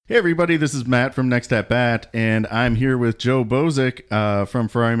Hey everybody, this is Matt from Next at Bat, and I'm here with Joe Bozick from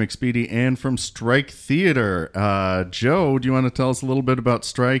Ferrari McSpeedy and from Strike Theater. Joe, do you want to tell us a little bit about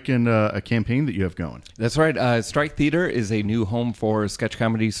Strike and a campaign that you have going? That's right. Strike Theater is a new home for sketch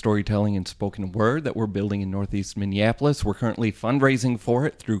comedy, storytelling, and spoken word that we're building in Northeast Minneapolis. We're currently fundraising for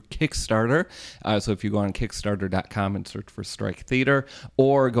it through Kickstarter. So if you go on Kickstarter.com and search for Strike Theater,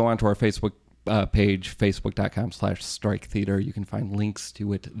 or go onto our Facebook page, facebook.com/Strike Theater. You can find links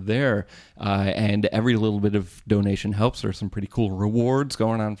to it there. And every little bit of donation helps. There's some pretty cool rewards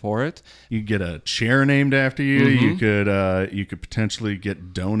going on for it. You get a chair named after you. You could potentially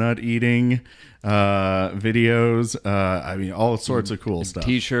get donut eating videos. I mean, all sorts of cool stuff.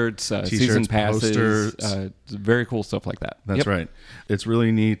 T-shirts, season passes, very cool stuff like that. That's right. It's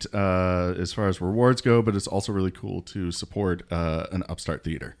really neat as far as rewards go, but it's also really cool to support an upstart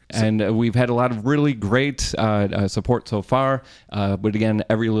theater. And we've had a lot of really great support so far. But again,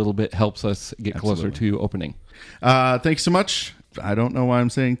 every little bit helps us get closer to opening. Thanks so much. I don't know why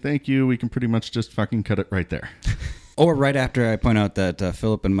I'm saying thank you. We can pretty much just fucking cut it right there. Or right after I point out that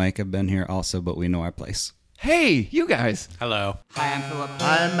Philip and Mike have been here also, but we know our place. Hey, you guys. Hello. Hi, I'm Philip.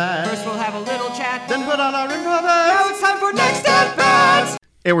 I'm Matt. First we'll have a little chat. Then put on our improv. Now it's time for Next at Bat!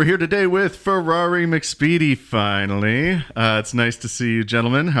 And we're here today with Ferrari McSpeedy, finally. It's nice to see you,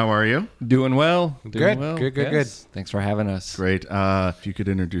 gentlemen. How are you? Doing well. Good. Thanks for having us. Great. If you could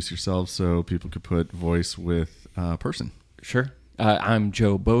introduce yourselves so people could put voice with person. Sure. I'm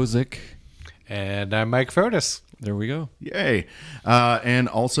Joe Bozick. And I'm Mike Fotis. There we go. Yay. And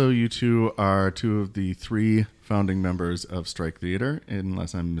also, you two are two of the three founding members of Strike Theater,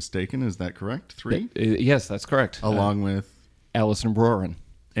 unless I'm mistaken. Is that correct? Three? Yes, that's correct. Along with Allison Broren.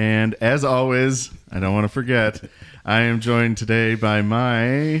 And as always, I don't want to forget, I am joined today by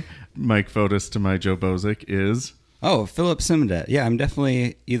my Mike Fotis to my Joe Bozick is... Oh, Philip Simdat. Yeah, I'm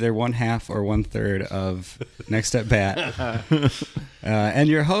definitely either 1/2 or 1/3 of Next at Bat. And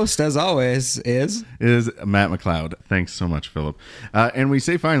your host, as always, is Matt McLeod. Thanks so much, Philip. And we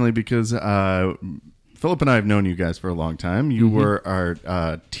say finally because Philip and I have known you guys for a long time. You were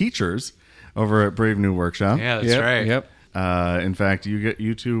our teachers over at Brave New Workshop. Yeah, that's right. Yep. In fact,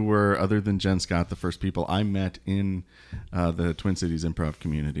 you two were, other than Jen Scott, the first people I met in the Twin Cities improv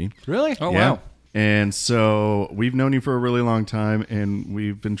community. Really? Oh, Yeah. wow. And so we've known you for a really long time, and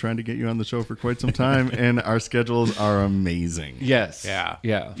we've been trying to get you on the show for quite some time, and our schedules are amazing. Yes. Yeah.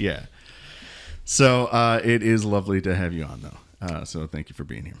 Yeah. Yeah. So it is lovely to have you on, though. So thank you for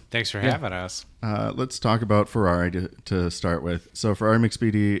being here. Thanks for having us. Let's talk about Ferrari to start with. So Ferrari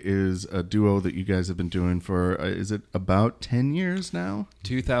McSpeedy is a duo that you guys have been doing for, is it about 10 years now?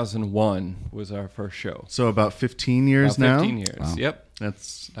 2001 was our first show. So about 15 years About now? 15 years. Wow. Yep.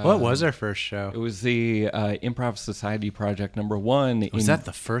 That's What was our first show? It was the Improv Society Project #1. Was that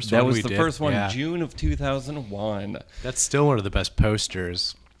the first That one was we the did? first one, Yeah. June of 2001. That's still one of the best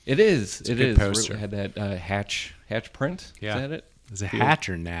posters. It is. a It good is. poster. It had that hatch print. Yeah. Is that it? Is it Hatch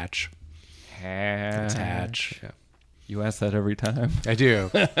or Natch? Hatch. It's Hatch. Yeah. You ask that every time. I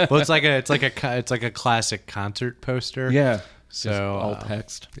do. Well, it's like a classic concert poster. Yeah. So Just all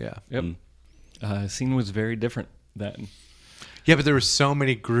text. Yeah. Yep. Scene was very different then. Yeah, but there were so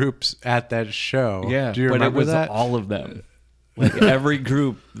many groups at that show. Yeah. Do you but remember it was that? all of them. Like every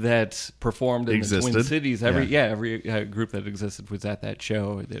group that performed in the Twin Existed. Cities, every group that existed was at that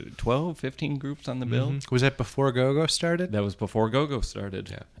show. There were 12, 15 groups on the bill. Was that before Go-Go started? That was before Go-Go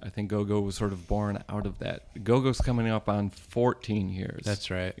started. Yeah. I think Go-Go was sort of born out of that. Go-Go's coming up on 14 years. That's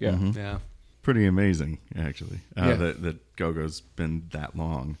right. Yeah. Yeah. pretty amazing, actually, Yeah. that Go-Go's been that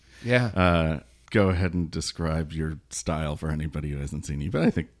long. Yeah. Go ahead and describe your style for anybody who hasn't seen you, but I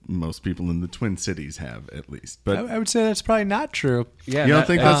think most people in the Twin Cities have, at least. But I would say that's probably not true. Yeah. you don't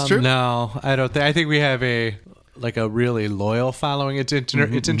think that's true? No, I don't think. I think we have a really loyal following. It's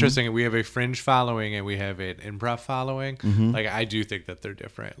interesting. We have a fringe following and we have an improv following. Like I do think that they're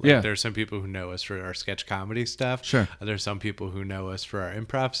different. Like, Yeah. There's some people who know us for our sketch comedy stuff. Sure. And there's some people who know us for our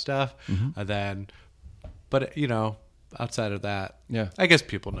improv stuff. And then, but outside of that, Yeah. I guess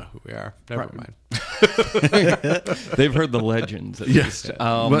people know who we are. Never Right. mind. They've heard the legends. At least.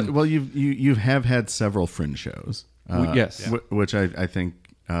 well, you have had several fringe shows. Yes. Which I think,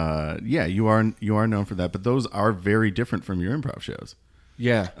 you are known for that, but those are very different from your improv shows.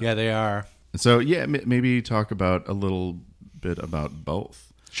 Yeah. Yeah, they are. So maybe talk about a little bit about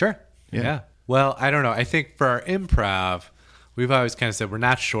both. Sure. Yeah. Well, I don't know. I think for our improv, we've always kind of said we're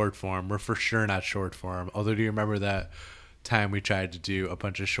not short form. We're for sure not short form. Although, do you remember that time we tried to do a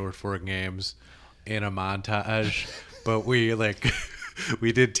bunch of short form games in a montage? But we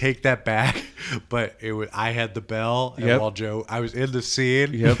we did take that back, but I had the bell, and Yep. while I was in the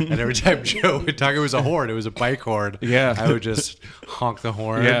scene, Yep. and every time Joe would talk, it was a horn, it was a bike horn. Yeah. I would just honk the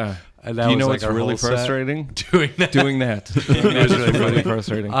horn. Yeah. And that Do you was know like what's our really whole set. frustrating? Doing that. Doing that. It was really really funny.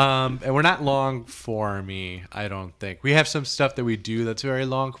 frustrating. And we're not long formy, I don't think. We have some stuff that we do that's very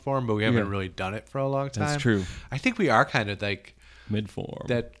long form, but we haven't Yeah. really done it for a long time. That's true. I think we are kind of like Mid-form.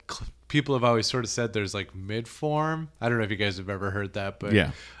 that. People have always sort of said there's like mid form. I don't know if you guys have ever heard that, but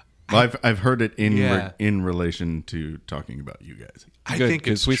Yeah. Well, I've heard it in Yeah. in relation to talking about you guys. I Good, think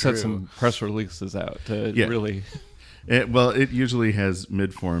it's we true. set some press releases out to Yeah. really. It usually has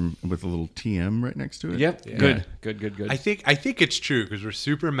mid form with a little TM right next to it. Yep. Yeah. Good. I think it's true because we're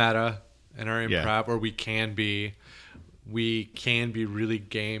super meta in our improv, Yeah. or we can be really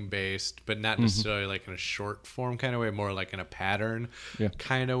game based, but not necessarily like in a short form kind of way, more like in a pattern Yeah.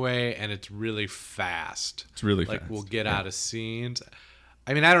 kind of way, and it's really fast. It's really like fast. we'll get out of scenes.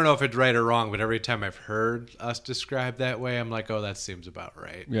 I mean, I don't know if it's right or wrong, but every time I've heard us described that way, I'm like, oh, that seems about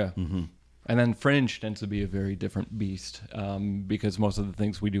right. Yeah. And then Fringe tends to be a very different beast because most of the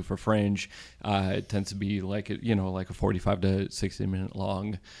things we do for Fringe it tends to be like like a 45 to 60 minute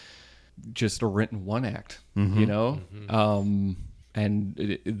long, just a written one act, and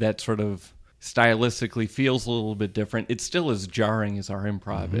that sort of stylistically feels a little bit different. It's still as jarring as our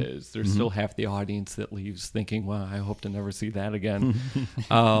improv is. There's still half the audience that leaves thinking, "Wow, I hope to never see that again."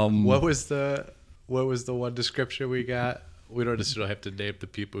 What was the one description we got? We don't necessarily have to name the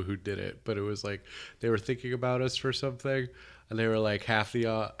people who did it, but it was like they were thinking about us for something, and they were like half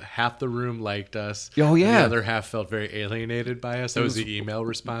the room liked us. Oh, yeah. and the other half felt very alienated by us. That was the email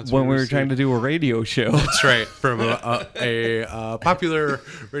response when we were received. trying to do a radio show. That's right, from a popular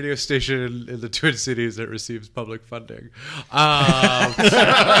radio station in the Twin Cities that receives public funding.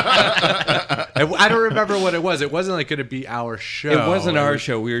 I don't remember what it was. It wasn't like going to be our show. It wasn't our was-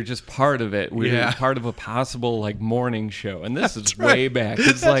 show. We were just part of it. We Yeah. were part of a possible like morning show, and this is right. way back.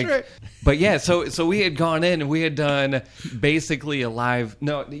 It's That's like, right. but yeah. So we had gone in and we had done basically a live.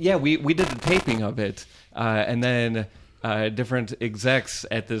 No, yeah, we did the taping of it, and then different execs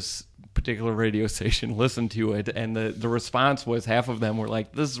at this particular radio station listened to it, and the response was half of them were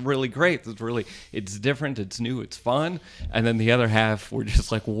like, "This is really great. It's different. It's new. It's fun," and then the other half were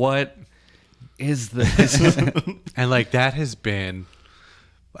just like, "What is this?" And like that has been,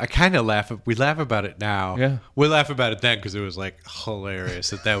 I kind of laugh. We laugh about it now. Yeah. we laugh about it then because it was like hilarious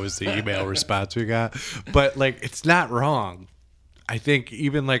that was the email response we got. But like, it's not wrong. I think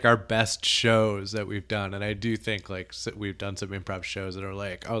even like our best shows that we've done, and I do think like we've done some improv shows that are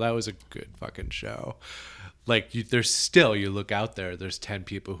like, oh, that was a good fucking show. Like there's still, you look out there's 10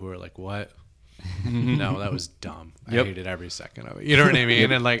 people who are like, what? No, that was dumb. Yep. I hated every second of it. You know what I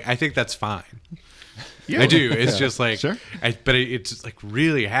mean? And like, I think that's fine. Yeah. I do. It's just like, Sure. but it's just like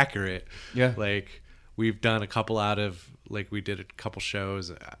really accurate. Yeah. Like we've done a couple we did a couple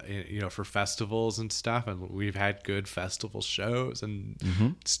shows, for festivals and stuff, and we've had good festival shows, and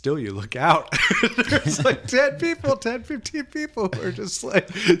still you look out, there's like 10 people, 10, 15 people who are just like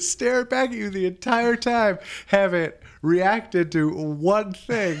staring back at you the entire time, haven't reacted to one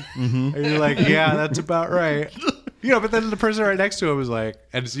thing, and you're like, yeah, that's about right. But then the person right next to him is like,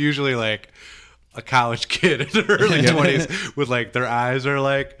 and it's usually like a college kid in their early 20s with like their eyes are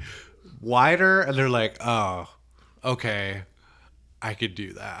like wider, and they're like, oh, okay, I could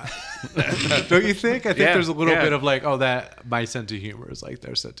do that. Don't you think? I think Yeah, there's a little yeah. bit of like, oh, that my sense of humor is like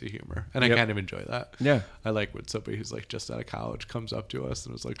their sense of humor, and Yep. I kind of enjoy that. Yeah. I like when somebody who's like just out of college comes up to us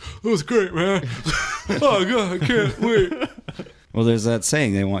and is like, "That was great, man! Oh god, I can't wait." Well, there's that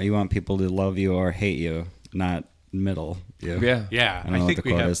saying: you want people to love you or hate you, not middle you. Yeah. Yeah, I don't know what the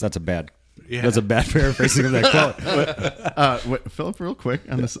we quote have. is. That's a bad. Yeah. That's a bad paraphrasing of that quote. Wait, Philip, real quick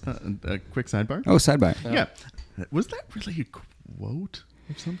on this, a quick sidebar. Oh, sidebar. Yeah, was that really a quote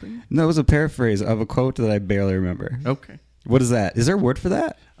or something? No, it was a paraphrase of a quote that I barely remember. Okay. What is that? Is there a word for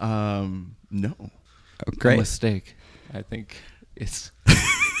that? No. Oh, A great. mistake. I think it's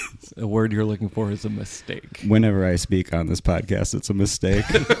the word you're looking for is a mistake. Whenever I speak on this podcast, it's a mistake.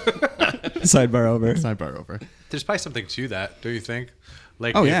 Sidebar over. Sidebar over. There's probably something to that, don't you think?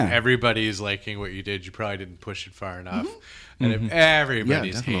 Like, Oh, if yeah. everybody's liking what you did, you probably didn't push it far enough. And if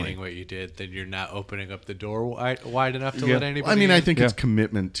everybody's definitely. hating what you did, then you're not opening up the door wide enough to Yeah. let anybody I mean, I in. think Yeah. it's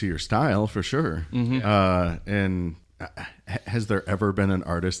commitment to your style for sure. And has there ever been an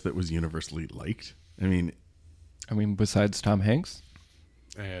artist that was universally liked? I mean, Besides Tom Hanks,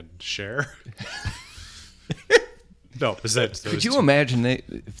 And share. No, besides those could you two. imagine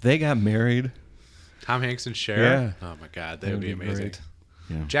if they got married? Tom Hanks and Cher? Yeah. Oh my God, that would be amazing. great.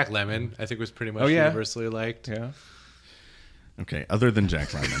 yeah. Jack Lemmon, I think, was pretty much Oh, yeah. universally liked. Yeah. Okay, other than Jack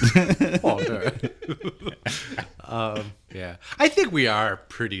Lemmon. Oh, no. Yeah, I think we are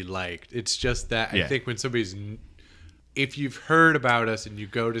pretty liked. It's just that I Yeah. think when if you've heard about us and you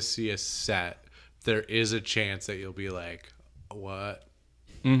go to see a set, there is a chance that you'll be like, what?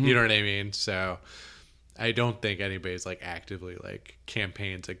 You know what I mean? So I don't think anybody's like actively like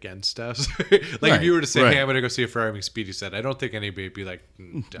campaigns against us. Like Right, if you were to say, right. hey, I'm going to go see a Ferrari McSpeedy set, I don't think anybody would be like,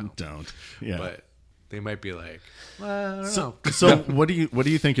 don't. Don't. Yeah. But they might be like, well, I don't know. So what do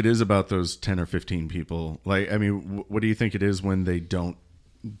you think it is about those 10 or 15 people? Like, I mean, what do you think it is when they don't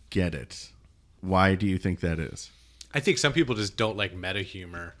get it? Why do you think that is? I think some people just don't like meta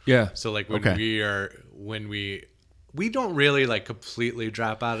humor. Yeah. So like when Okay. we don't really like completely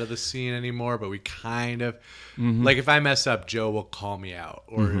drop out of the scene anymore, but we kind of like if I mess up, Joe will call me out,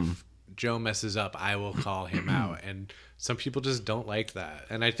 or if Joe messes up, I will call him out. And some people just don't like that,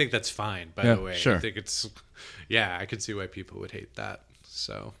 and I think that's fine. By Yeah, the way, sure. I think I can see why people would hate that.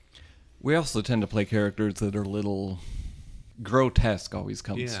 So We also tend to play characters that are a little grotesque. Always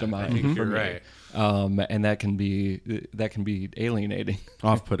comes yeah, to I mind. think for you're me. right. And that can be alienating.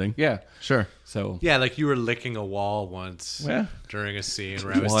 Off-putting? Yeah. Sure. So Yeah, like you were licking a wall once Yeah. during a scene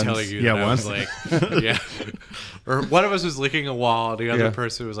where I was Once. telling you Yeah, that I was once. like, yeah. Or one of us was licking a wall, the other Yeah.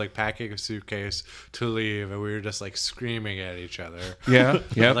 person was like packing a suitcase to leave, and we were just like screaming at each other. yeah,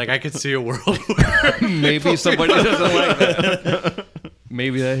 yeah. Like I could see a world where Maybe somebody doesn't like that.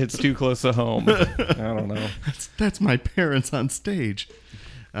 Maybe that hits too close to home. I don't know. That's my parents on stage.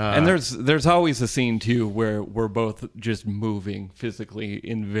 And there's always a scene too where we're both just moving physically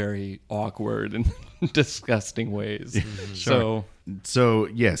in very awkward and disgusting ways. So So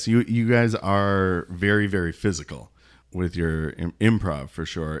yes, you guys are very, very physical with your improv for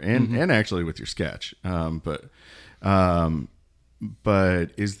sure, and actually with your sketch.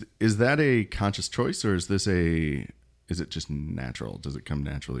 But is that a conscious choice, or is it just natural? Does it come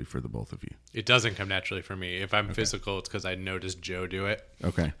naturally for the both of you? it doesn't come naturally for me. If I'm physical, it's because I noticed Joe do it.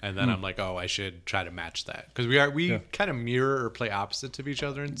 Okay. And then I'm like, oh, I should try to match that, because we kind of mirror or play opposites of each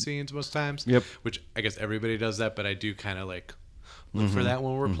other in scenes most times. Yep. Which I guess everybody does that, but I do kind of like look for that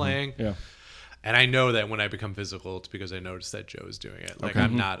when we're playing. yeah. And I know that when I become physical, it's because I noticed that Joe is doing it. Like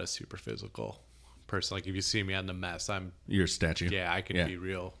I'm not a super physical person. Like if you see me on the mess, I'm Your statue. I can be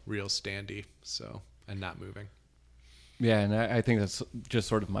real standy. So and not moving. Yeah, and I think that's just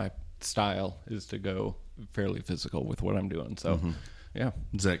sort of my style, is to go fairly physical with what I'm doing. So, yeah.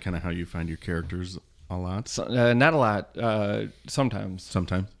 Is that kind of how you find your characters a lot? So, not a lot. Sometimes.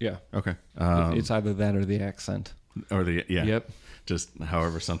 Sometimes. Yeah. Okay. It's either that or the accent. Or the Yep. Just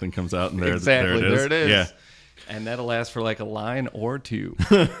however something comes out, and there Exactly. it is. There it is. Yeah. And that'll last for like a line or two.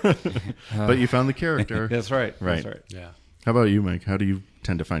 But you found the character. That's right. Right. That's right. Yeah. How about you, Mike? How do you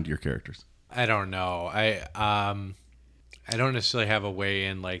tend to find your characters? I don't know. I don't necessarily have a way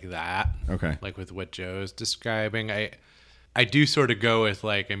in like that. Okay. Like with what Joe's describing. I do sort of go with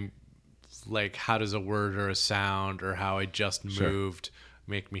like how does a word or a sound or how I just moved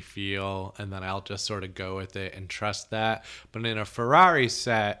make me feel, and then I'll just sort of go with it and trust that. But in a Ferrari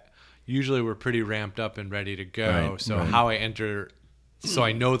set, usually we're pretty ramped up and ready to go. Right, So right. how I enter, so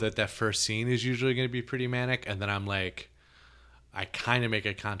I know that first scene is usually going to be pretty manic, and then I'm like, I kind of make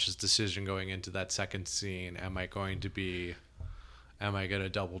a conscious decision going into that second scene. Am I going to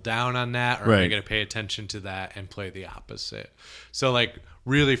double down on that, or am I Right. going to pay attention to that and play the opposite? So like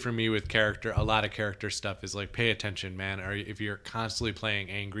really for me with character, a lot of character stuff is like, pay attention, man. Or if you're constantly playing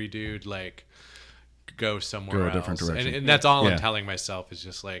angry dude, like go somewhere Go a else. different direction. And that's all Yeah. I'm telling myself is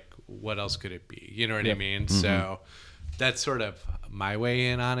just like, what else could it be? You know what I mean? So that's sort of my way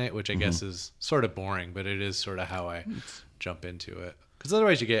in on it, which I guess is sort of boring, but it is sort of how I jump into it. Because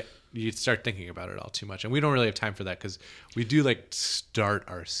otherwise you start thinking about it all too much, and we don't really have time for that, because we do like start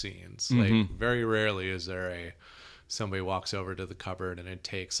our scenes. Like very rarely is there somebody walks over to the cupboard and it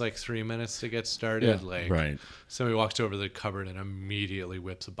takes like 3 minutes to get started. Yeah. Like Right. somebody walks over to the cupboard and immediately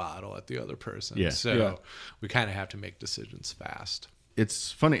whips a bottle at the other person. Yeah. So Yeah. we kind of have to make decisions fast.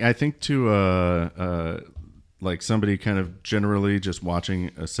 It's funny. I think to like somebody kind of generally just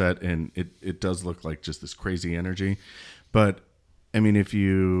watching a set, and it does look like just this crazy energy. But I mean, if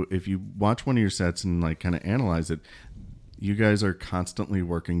you watch one of your sets and like kind of analyze it, you guys are constantly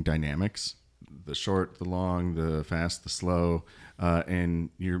working dynamics, the short, the long, the fast, the slow, and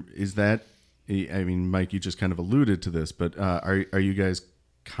I mean, Mike, you just kind of alluded to this, but are you guys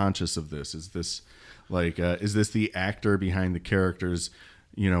conscious of this? Is this the actor behind the characters,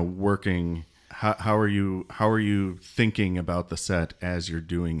 working? How are you thinking about the set as you're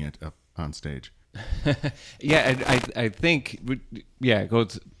doing it up on stage? Yeah, I think, yeah, it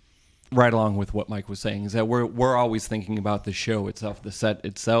goes right along with what Mike was saying, is that we're always thinking about the show itself, the set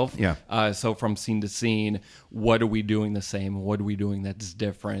itself. Yeah. So from scene to scene, what are we doing the same? What are we doing that's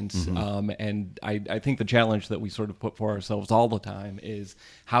different? And I think the challenge that we sort of put for ourselves all the time is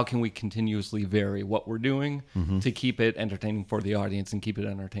how can we continuously vary what we're doing to keep it entertaining for the audience and keep it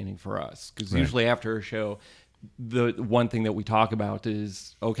entertaining for us? Because usually after a show, the one thing that we talk about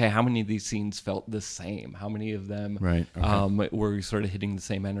is, okay, how many of these scenes felt the same? How many of them were we sort of hitting the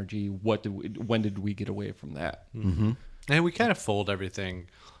same energy? When did we get away from that? And we kind of fold everything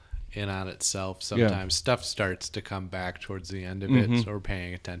in on itself sometimes. Stuff starts to come back towards the end of it, so we're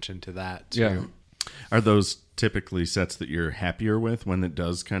paying attention to that too. Yeah. Are those typically sets that you're happier with when it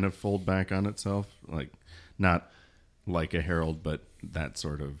does kind of fold back on itself? Like, not like a Herald, but that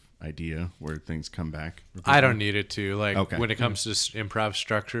sort of idea where things come back? I don't need it to. Like, Okay. when it comes to improv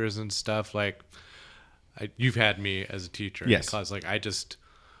structures and stuff, like, you've had me as a teacher in Yes. class. Like, I just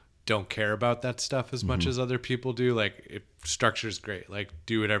don't care about that stuff as much as other people do. Like, structure's great. Like,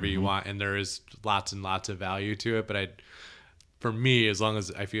 do whatever you want, and there is lots and lots of value to it. But for me, as long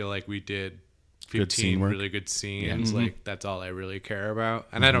as I feel like we did Good scene 15 work. really good scenes, like, that's all I really care about.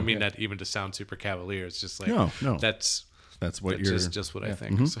 And I don't mean that even to sound super cavalier. It's just like, No. that's what you're... just what I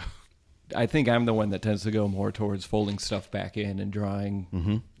think. So. I think I'm the one that tends to go more towards folding stuff back in and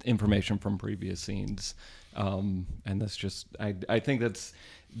drawing information from previous scenes. And that's just, I think that's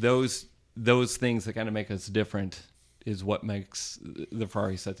those things that kind of make us different is what makes the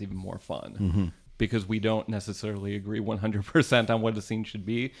Ferrari sets even more fun. Because we don't necessarily agree 100% on what a scene should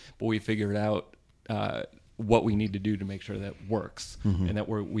be, but we figured out what we need to do to make sure that works and that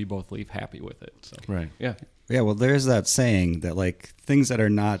we both leave happy with it. So, Right. yeah. Yeah, well, there's that saying that like things that are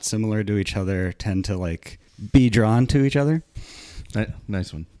not similar to each other tend to like be drawn to each other.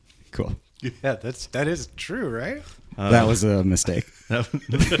 Nice one. Cool. Yeah, that is true, right? That was a mistake.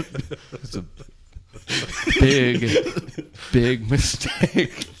 It's a big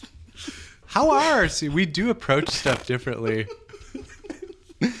mistake. See, we do approach stuff differently,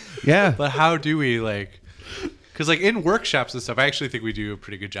 Yeah. but how do we because like in workshops and stuff, I actually think we do a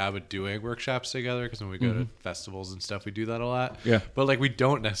pretty good job of doing workshops together, because when we go to festivals and stuff, we do that a lot. Yeah. But like we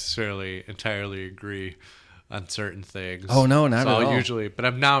don't necessarily entirely agree on certain things. Oh, no, not so at I'll all. usually, but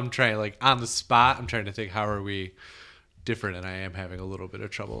I'm trying, like, on the spot, I'm trying to think, how are we different? And I am having a little bit of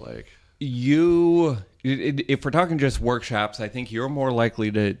trouble, like. If we're talking just workshops, I think you're more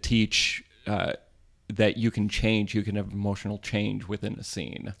likely to teach that you can change. You can have emotional change within a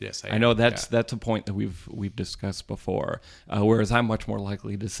scene. Yes, I know that's a point that we've discussed before. Whereas I'm much more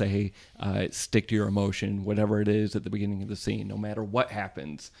likely to say, stick to your emotion, whatever it is at the beginning of the scene, no matter what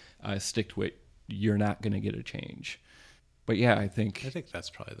happens, stick to it. You're not going to get a change. But yeah, I think that's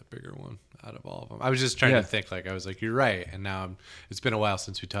probably the bigger one out of all of them. I was just trying to think, like, I was like, you're right. And now it's been a while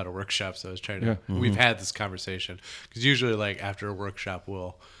since we taught a workshop, so I was trying to, we've had this conversation. Because usually, like, after a workshop,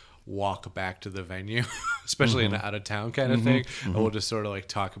 we'll walk back to the venue, especially in an out of town kind of thing. And we'll just sort of like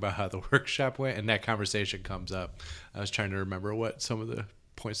talk about how the workshop went. And that conversation comes up. I was trying to remember what some of the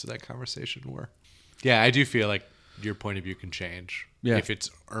points of that conversation were. Yeah, I do feel like your point of view can change if it's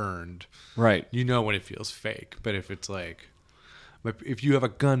earned. right. You know when it feels fake. But if it's like, if you have a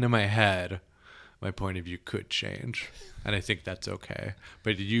gun to my head, my point of view could change. And I think that's okay.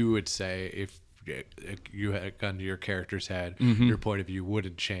 But you would say if you had a gun to your character's head, your point of view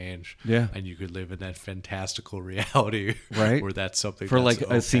wouldn't change. Yeah. And you could live in that fantastical reality Right. where that's something For that's like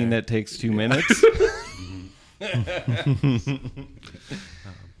a scene that takes 2 minutes.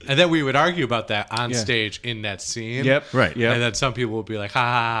 And then we would argue about that on stage in that scene. Yep. Right. Yep. And then some people would be like, ha,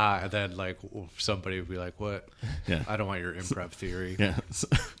 ha, ha. And then like somebody would be like, what? Yeah. I don't want your improv theory. Yeah.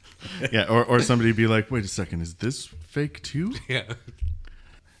 Yeah. Or somebody would be like, wait a second, is this fake too? Yeah.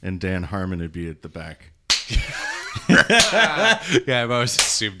 And Dan Harmon would be at the back. Yeah, I've always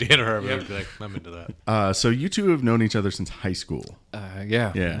assumed Dan Harmon would be like, I'm into that. So you two have known each other since high school.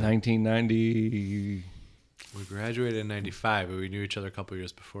 Yeah. Yeah. 1990. We graduated in 95, but we knew each other a couple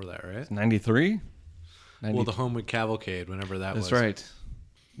years before that, right? 93? Well, the Homewood Cavalcade, whenever that was. That's right.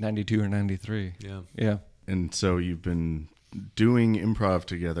 92 or 93. Yeah. Yeah. And so you've been doing improv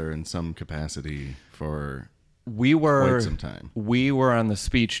together in some capacity for We were quite some time. We were on the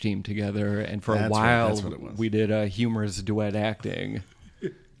speech team together, and for a That's right, while that's what it was. we did humorous duet acting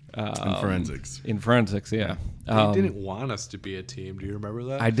in forensics. in forensics. Yeah, They didn't want us to be a team. Do you remember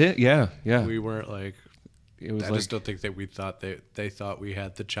that? I did. Yeah, yeah. We weren't like. It was I like just don't think that we thought they thought we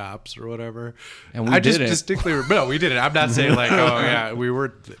had the chops or whatever. And we I just didn't. distinctly no, we didn't. I'm not saying like, oh yeah, we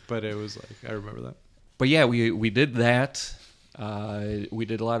were, but it was like I remember that. But yeah, we did that, We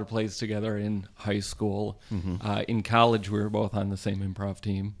did a lot of plays together in high school. In college, we were both on the same improv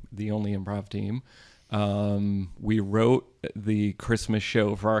team, the only improv team. We wrote the Christmas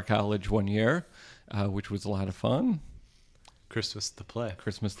show for our college one year, which was a lot of fun. Christmas the play.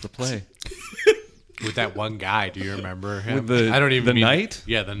 Christmas the play. With that one guy, do you remember him? With the- I don't even the mean- knight?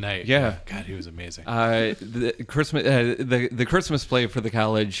 Yeah, the knight. Yeah. God, he was amazing. The Christmas play for the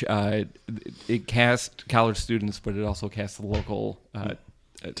college, it cast college students, but it also cast the local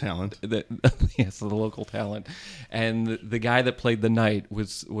Talent. Yes, the local talent. And the guy that played the knight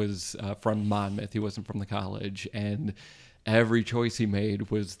was from Monmouth. He wasn't from the college, and every choice he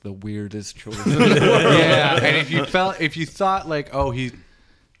made was the weirdest choice. Yeah, and if you thought like, oh,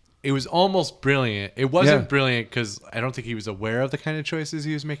 it was almost brilliant. It wasn't Yeah. brilliant because I don't think he was aware of the kind of choices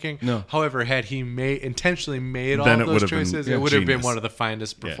he was making. No. However, had he intentionally made all Then of it those would have been choices, it would have been genius. one of the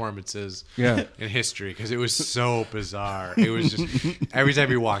finest performances Yeah. in history because it was so bizarre. It was just every time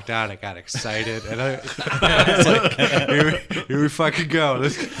he walked out, I got excited, and I was like, here we fucking go.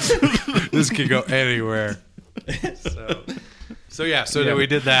 This could go anywhere. So then we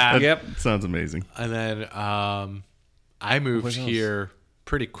did that. Yep. Sounds amazing. And then I moved What else? here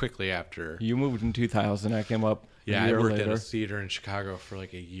pretty quickly after. You moved in 2000. I came up Yeah, a I year worked later. at a theater in Chicago for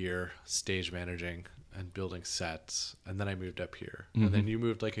like a year, stage managing and building sets, and then I moved up here. And then you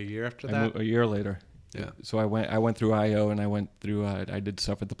moved like a year after I that. moved a year later. Yeah. So I went through IO, and I went through. I did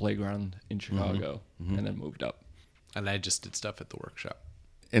stuff at the playground in Chicago, and then moved up. And I just did stuff at the workshop.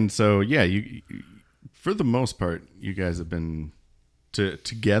 And so, yeah, you for the most part, you guys have been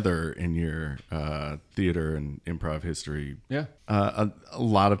together in your theater and improv history. Yeah. A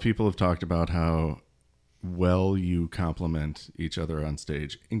lot of people have talked about how well you complement each other on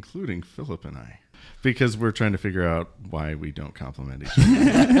stage, including Philip and I, because we're trying to figure out why we don't complement each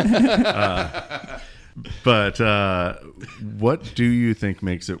other. But what do you think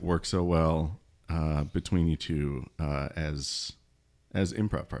makes it work so well between you two as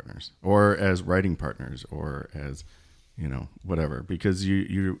improv partners, or as writing partners, or as whatever? Because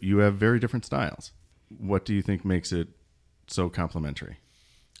you have very different styles. What do you think makes it so complementary?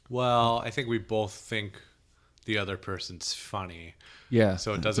 Well, I think we both think the other person's funny. Yeah.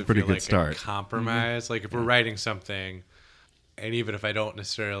 So it doesn't pretty feel good like start. a compromise. Like if we're writing something, and even if I don't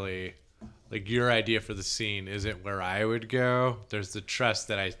necessarily like your idea for the scene isn't where I would go, there's the trust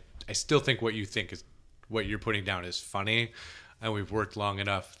that I still think what you think is what you're putting down is funny, and we've worked long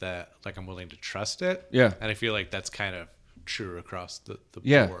enough that like I'm willing to trust it. Yeah. And I feel like that's kind of true across the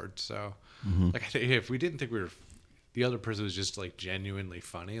Yeah. board. So like I think if we didn't think the other person was just like genuinely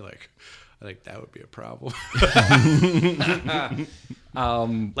funny, like I think that would be a problem.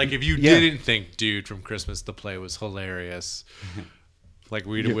 Like if you didn't think Dude from Christmas the Play was hilarious, like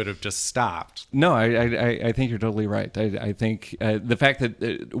we would have just stopped. No, I think you're totally right. I think the fact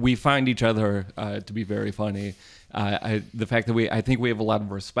that we find each other to be very funny, the fact that I think we have a lot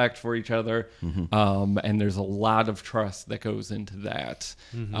of respect for each other, and there's a lot of trust that goes into that.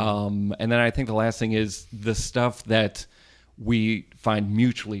 And then I think the last thing is the stuff that we find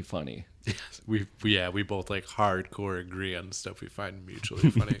mutually funny. We both like hardcore agree on the stuff we find mutually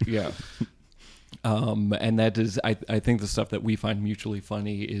funny. Yeah. And that is, I think the stuff that we find mutually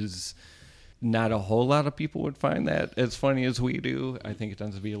funny is not a whole lot of people would find that as funny as we do. I think it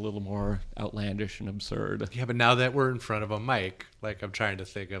tends to be a little more outlandish and absurd. Yeah, but now that we're in front of a mic, like I'm trying to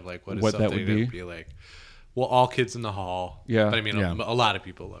think of like what What that something would that be. would be like. Well, All Kids in the Hall. Yeah. But I mean, Yeah. a lot of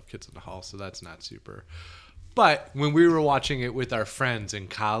people love Kids in the Hall, so that's not super. But when we were watching it with our friends in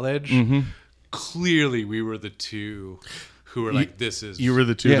college, clearly we were the two who were like, "This is." You were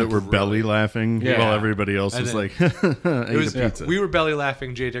the two Yeah. that were belly laughing Yeah. while everybody else And was then- like, It was, ate a pizza. we were belly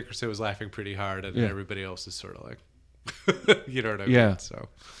laughing. Jay Dickerson was laughing pretty hard, and Yeah. everybody else is sort of like, you know what I mean? Yeah. So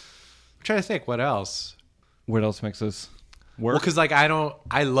I'm trying to think what else. What else makes us Well, work? because like I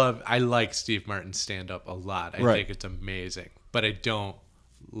like Steve Martin's stand up a lot. I Right. think it's amazing, but I don't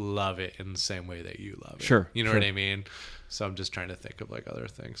love it in the same way that you love it. Sure, You know sure. what I mean? So I'm just trying to think of like other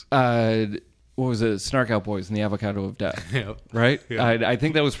things. What was it? Snark Out Boys and the Avocado of Death. Yeah. Right? Yeah. I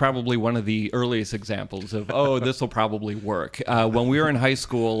think that was probably one of the earliest examples of, this will probably work. When we were in high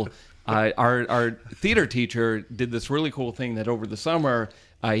school, our theater teacher did this really cool thing that over the summer,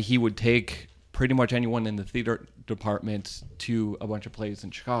 he would take pretty much anyone in the theater department to a bunch of plays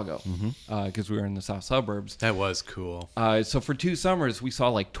in Chicago because we were in the south suburbs. That was cool. So for 2 summers, we saw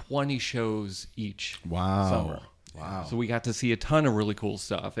like 20 shows each Wow. summer. Wow. So we got to see a ton of really cool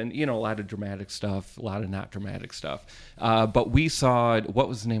stuff, and a lot of dramatic stuff, a lot of not dramatic stuff. But we saw, what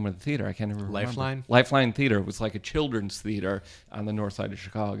was the name of the theater? I can't even remember. Lifeline? Lifeline Theater. It was like a children's theater on the north side of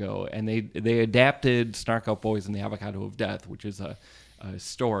Chicago, and they adapted Snark Out Boys and the Avocado of Death, which is a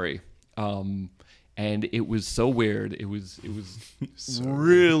story. And it was so weird. It was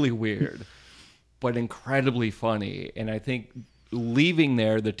really weird, but incredibly funny. And I think leaving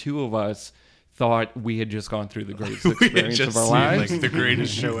there, the two of us thought we had just gone through the greatest experience of our lives. Like the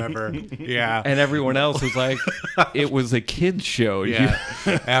greatest show ever. Yeah. And everyone else was like, it was a kid's show. Yeah,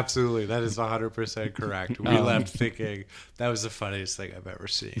 absolutely. That is 100% correct. We left thinking that was the funniest thing I've ever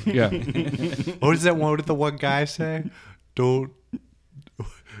seen. Yeah. What is that? What did the one guy say? Don't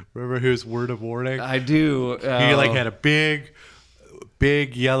remember his word of warning. I do. He had a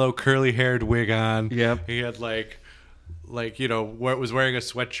big yellow curly haired wig on. Yep. He had was wearing a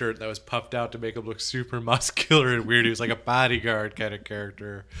sweatshirt that was puffed out to make him look super muscular and weird. He was like a bodyguard kind of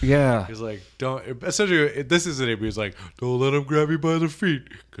character. Yeah. He's like, essentially, this isn't him. He's like, don't let him grab you by the feet,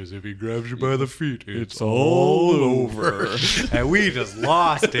 because if he grabs you by the feet, it's all over. And we just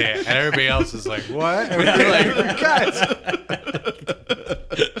lost it. And everybody else is like, what? And we're like, guys,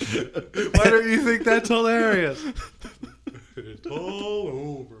 why don't you think that's hilarious? It's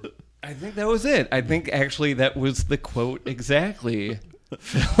all over. I think that was it. I think actually that was the quote exactly.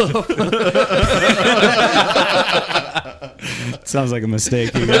 Sounds like a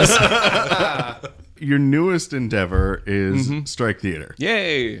mistake, you guys. Your newest endeavor is Strike Theater,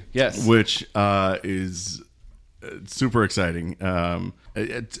 Yay. Yes. which is super exciting.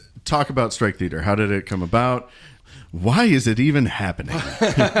 Talk about Strike Theater. How did it come about? Why is it even happening?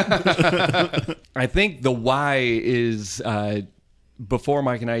 I think the why is before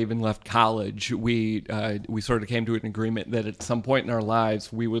Mike and I even left college, we sort of came to an agreement that at some point in our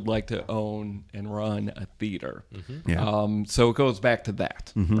lives we would like to own and run a theater. Yeah. So it goes back to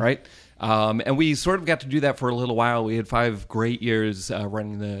that, right? And we sort of got to do that for a little while. We had 5 great years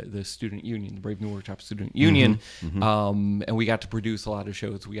running the student union, the Brave New Workshop Student Union, and we got to produce a lot of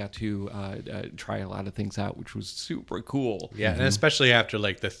shows. We got to try a lot of things out, which was super cool. Yeah, and especially after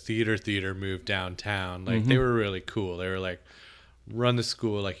the theater moved downtown, they were really cool. They were like, run the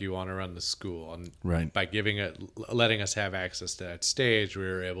school like you want to run the school, and Right. by letting us have access to that stage, we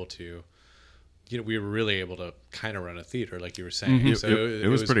were able to, we were really able to kind of run a theater, like you were saying. So it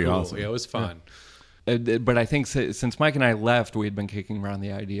was pretty cool. awesome. Yeah, it was fun. But I think since Mike and I left, we had been kicking around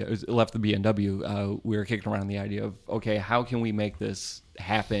the idea, left the BNW, we were kicking around the idea of, okay, how can we make this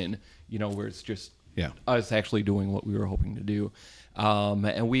happen, where it's just us actually doing what we were hoping to do.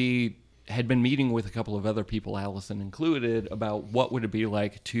 And we had been meeting with a couple of other people, Allison included, about what would it be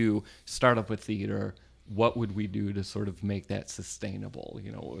like to start up a theater. What would we do to sort of make that sustainable?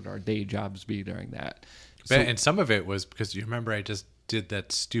 What would our day jobs be during that? And some of it was because you remember I just did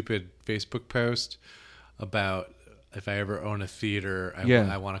that stupid Facebook post about if I ever own a theater,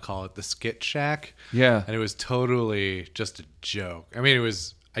 I want to call it the Skit Shack. Yeah. And it was totally just a joke. I mean,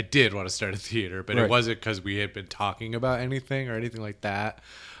 I did want to start a theater, but Right. it wasn't because we had been talking about anything or anything like that.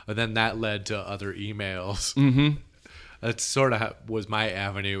 But then that led to other emails. Mm-hmm. That sort of was my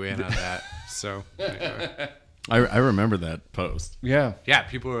avenue in on that. So anyway. I remember that post. Yeah. Yeah,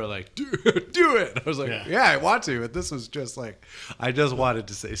 people were like, do it. I was like, yeah, I want to. But this was just I just wanted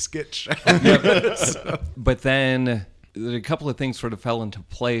to say Skit Shack. But then a couple of things sort of fell into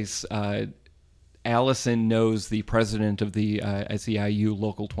place. Allison knows the president of the SEIU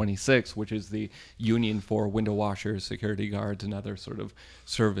Local 26, which is the union for window washers, security guards, and other sort of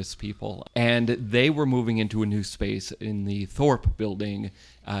service people. And they were moving into a new space in the Thorpe building,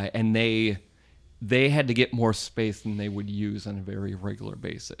 and they had to get more space than they would use on a very regular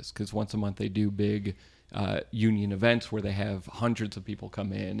basis, because once a month they do big union events where they have hundreds of people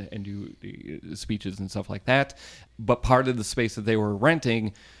come in and do speeches and stuff like that. But part of the space that they were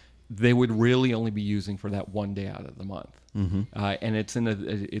renting, they would really only be using for that one day out of the month. Mm-hmm. And it's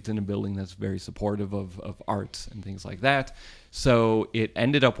in a building that's very supportive of arts and things like that. So it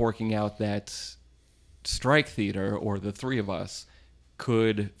ended up working out that Strike Theater, or the three of us,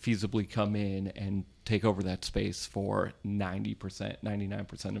 could feasibly come in and take over that space for 90%,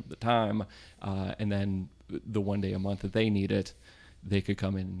 99% of the time. And then the one day a month that they need it, they could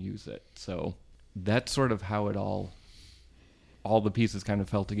come in and use it. So that's sort of how it all the pieces kind of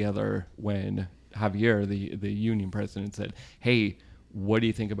fell together when Javier, the union president, said, hey, what do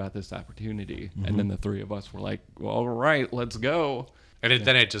you think about this opportunity? Mm-hmm. And then the three of us were like, well, all right, let's go. And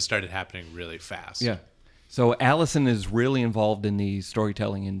then it just started happening really fast. Yeah. So Allison is really involved in the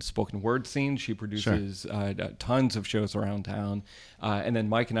storytelling and spoken word scene. She produces tons of shows around town. And then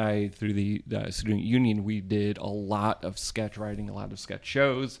Mike and I, through the student union, we did a lot of sketch writing, a lot of sketch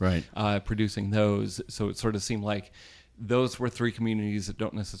shows, Right. Producing those. So it sort of seemed like those were three communities that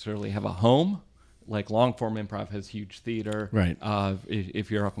don't necessarily have a home. Like long form improv has huge theater. Right. If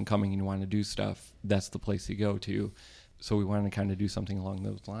you're up and coming and you want to do stuff, that's the place you go to. So we wanted to kind of do something along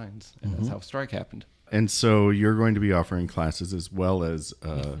those lines. And that's how Strike happened. And so you're going to be offering classes as well as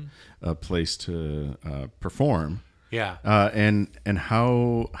a place to perform. Yeah. And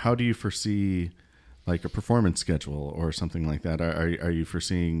how do you foresee like a performance schedule or something like that? Are you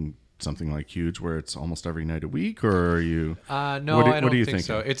foreseeing something like Huge where it's almost every night a week, or are you? No, I I don't you think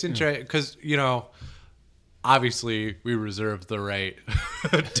so. It's interesting because obviously we reserve the right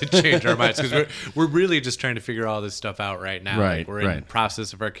to change our minds because we're really just trying to figure all this stuff out right now. Right, Like, we're in right. the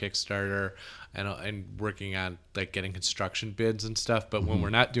process of our Kickstarter and working on like getting construction bids and stuff. But when we're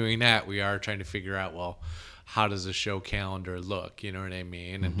not doing that, we are trying to figure out, well, how does a show calendar look? You know what I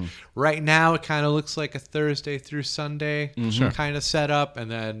mean? And right now it kind of looks like a Thursday through Sunday kind of setup,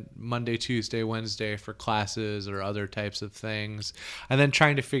 and then Monday, Tuesday, Wednesday for classes or other types of things. And then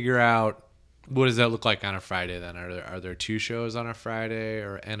trying to figure out, what does that look like on a Friday then? Are there 2 shows on a Friday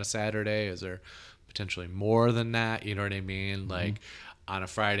and a Saturday? Is there potentially more than that? You know what I mean? Like on a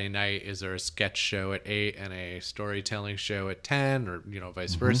Friday night, is there a sketch show at 8 and a storytelling show at 10, or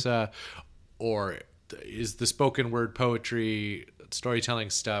vice versa? Or is the spoken word poetry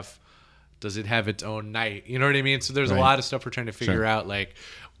storytelling stuff, does it have its own night? You know what I mean? So there's a lot of stuff we're trying to figure out. Like,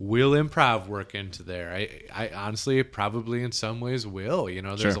 will improv work into there? I honestly probably in some ways will.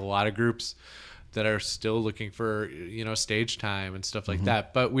 There's a lot of groups that are still looking for stage time and stuff like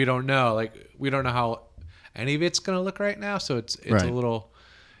that, but we don't know. Like, we don't know how any of it's going to look right now. So it's Right. a little,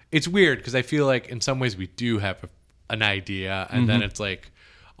 it's weird because I feel like in some ways we do have an idea, and then it's like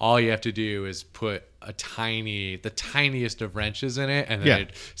all you have to do is put the tiniest of wrenches in it, and then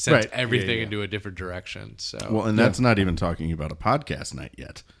it sends everything into a different direction. So Well, and that's not even talking about a podcast night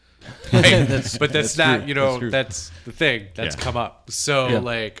yet. Right. But that's not, true. that's the thing that's come up. So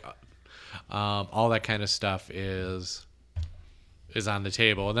like, all that kind of stuff is on the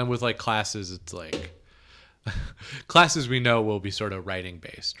table. And then with like classes, it's like classes we know will be sort of writing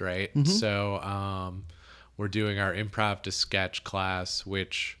based, right? So we're doing our improv to sketch class,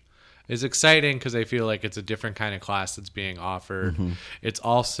 which is exciting because I feel like it's a different kind of class that's being offered. It's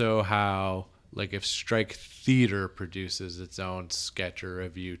also how, like, if Strike Theater produces its own sketch or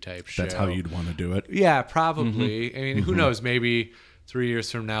review type show. That's how you'd want to do it. Yeah, probably. I mean, who knows? Maybe 3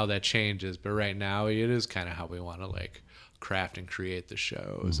 years from now that changes. But right now, it is kind of how we want to like craft and create the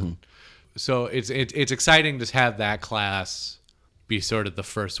shows. And so it's exciting to have that class be sort of the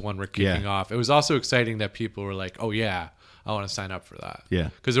first one we're kicking off. It was also exciting that people were like, "Oh yeah, I want to sign up for that." Yeah.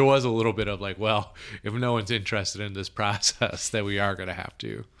 Because there was a little bit of like, well, if no one's interested in this process, then we are going to have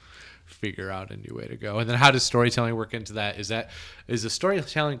to figure out a new way to go. And then how does storytelling work into that? Is the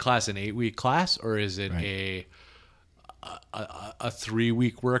storytelling class an 8-week class, or is it a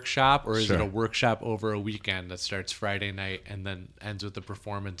 3-week workshop, or is it a workshop over a weekend that starts Friday night and then ends with the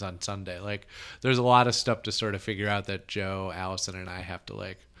performance on Sunday? Like, there's a lot of stuff to sort of figure out that Joe, Allison, and I have to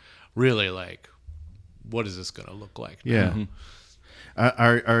like really like, what is this going to look like? Yeah.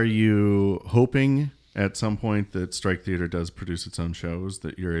 Are you hoping at some point that Strike Theater does produce its own shows,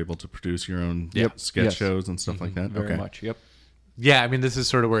 that you're able to produce your own sketch Yes. shows and stuff like that? Very much. Yep. Yeah, I mean, this is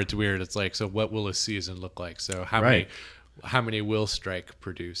sort of where it's weird. It's like, so what will a season look like? So how many will Strike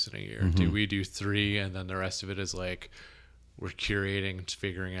produce in a year? Do we do 3 and then the rest of it is like we're curating,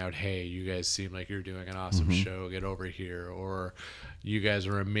 figuring out, hey, you guys seem like you're doing an awesome show, get over here, or you guys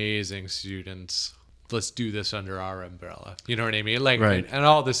are amazing students, let's do this under our umbrella. You know what I mean? Like, and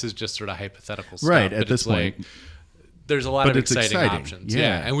all this is just sort of hypothetical stuff. Right, but at this it's like, point. there's a lot But of it's exciting exciting. options. Yeah.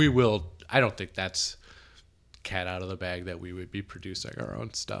 Yeah, and we will. I don't think that's cat out of the bag that we would be producing our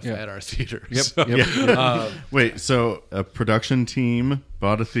own stuff at our theater. Yep. So, Yep. Wait, so a production team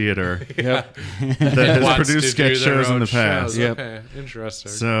bought a theater Yep. that has wants to produced do sketch their shows in own the past. shows. Yep. Okay,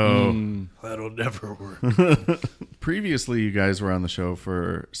 interesting. So That'll never work. previously, you guys were on the show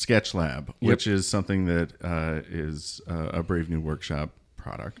for Sketch Lab, which is something that is a Brave New Workshop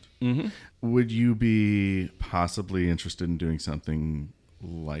product. Would you be possibly interested in doing something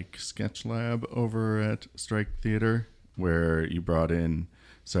like Sketch Lab over at Strike Theater, where you brought in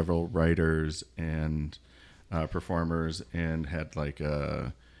several writers and performers and had like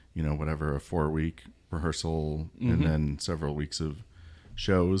a 4-week rehearsal and then several weeks of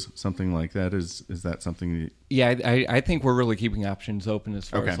shows, something like that? Is that something that, Yeah, I think we're really keeping options open as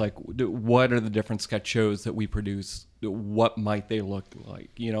far Okay. as like what are the different sketch shows that we produce? What might they look like?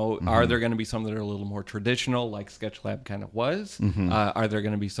 You know, are there going to be some that are a little more traditional, like Sketch Lab kind of was? Are there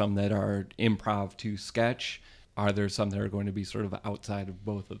going to be some that are improv to sketch? Are there some that are going to be sort of outside of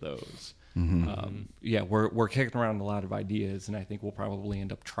both of those? Yeah, we're kicking around a lot of ideas, and I think we'll probably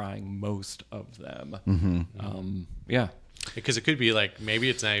end up trying most of them. Yeah. Because it could be like, maybe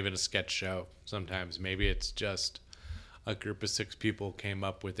it's not even a sketch show sometimes. Maybe it's just a group of 6 people came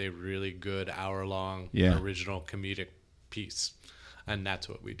up with a really good hour-long Yeah. original comedic piece. And that's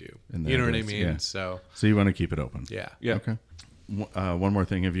what we do. And You know that what I is- mean? yeah. So, so you want to keep it open? yeah. Yeah. Okay. One more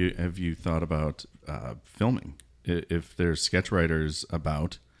thing. Have you thought about filming? If there's sketch writers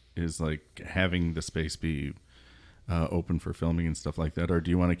about, is like having the space be open for filming and stuff like that, or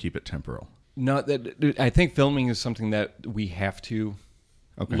do you want to keep it temporal? No, I think filming is something that we have to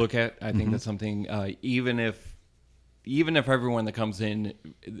Okay. look at. I think that's something, even if everyone that comes in,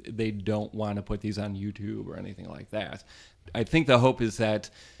 they don't want to put these on YouTube or anything like that. I think the hope is that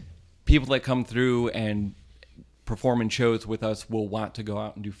people that come through and perform in shows with us will want to go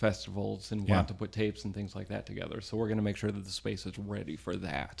out and do festivals and Yeah. want to put tapes and things like that together. So we're going to make sure that the space is ready for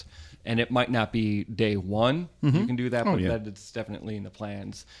that. And it might not be day one you can do that, Oh, but yeah. that it's definitely in the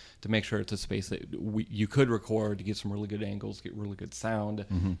plans to make sure it's a space that you could record to get some really good angles, get really good sound,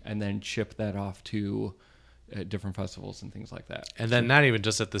 and then ship that off to different festivals and things like that. And then not even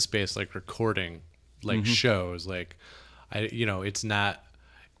just at the space, like recording, like shows, like it's not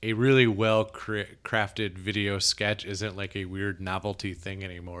a really well crafted video sketch isn't like a weird novelty thing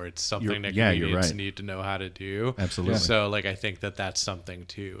anymore. It's something that you're comedians right. need to know how to do. Absolutely. So like, I think that that's something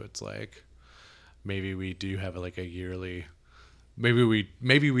too. It's like, maybe we do have like a yearly,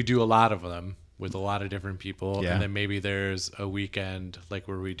 maybe we do a lot of them with a lot of different people. Yeah. And then maybe there's a weekend like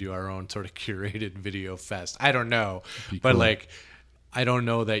where we do our own sort of curated video fest. I don't know, but cool. like, I don't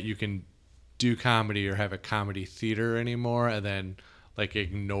know that you can do comedy or have a comedy theater anymore and then like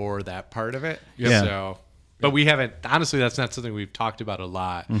ignore that part of it. Yeah. So, but we haven't, honestly, that's not something we've talked about a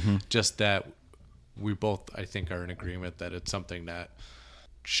lot. Just that we both, I think, are in agreement that it's something that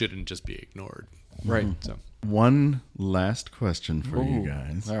shouldn't just be ignored. Right. So, One last question for you Ooh.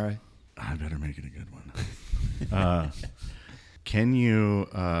 guys. All right. I better make it a good one. Can you,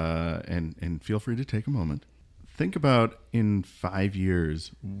 and feel free to take a moment, think about in 5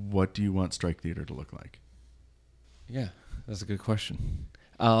 years, what do you want Strike Theater to look like? Yeah, that's a good question.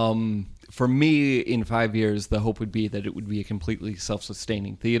 For me, in 5 years, the hope would be that it would be a completely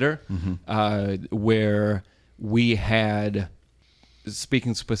self-sustaining theater where we had,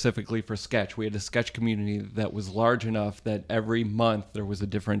 speaking specifically for sketch, we had a sketch community that was large enough that every month there was a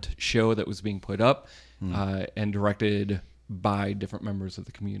different show that was being put up and directed by different members of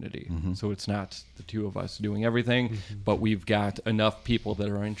the community. So it's not the two of us doing everything, but we've got enough people that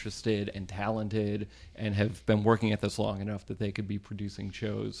are interested and talented and have been working at this long enough that they could be producing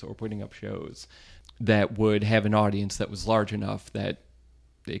shows or putting up shows that would have an audience that was large enough that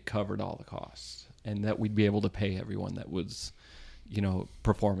they covered all the costs and that we'd be able to pay everyone that was,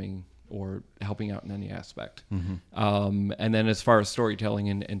 performing or helping out in any aspect. And then as far as storytelling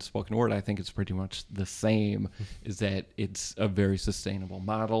and spoken word, I think it's pretty much the same, is that it's a very sustainable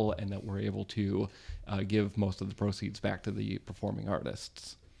model and that we're able to give most of the proceeds back to the performing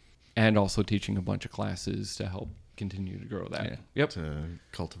artists and also teaching a bunch of classes to help continue to grow that. Yep. To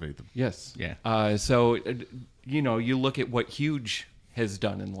cultivate them. Yes. Yeah. So, you look at what Huge has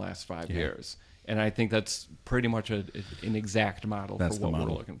done in the last 5 years, and I think that's pretty much an exact model That's for the what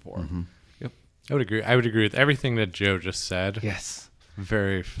model. we're looking for. Yep. I would agree. I would agree with everything that Joe just said. Yes.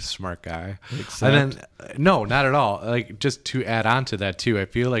 Very smart guy. Except- And then, no, not at all. Like, just to add on to that too, I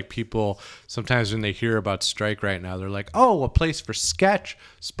feel like people sometimes when they hear about Strike right now, they're like, "Oh, a place for sketch,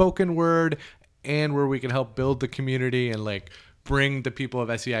 spoken word, and where we can help build the community and like bring the people of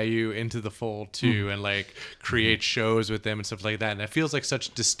SEIU into the fold too, and like create shows with them and stuff like that." And it feels like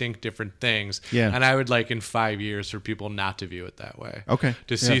such distinct different things. Yeah. And I would like in 5 years for people not to view it that way. Okay.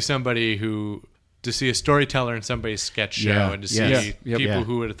 To see somebody to see a storyteller in somebody's sketch show Yeah. and to see Yes. Yep. people Yeah.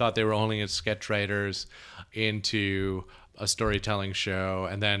 who would have thought they were only sketch writers into a storytelling show.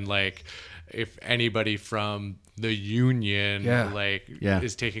 And then like if anybody from the union Yeah.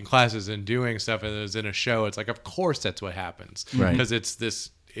 is taking classes and doing stuff and is in a show, it's like, of course that's what happens. Right. Because it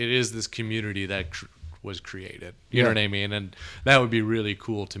is this community that was created. You know what I mean? And that would be really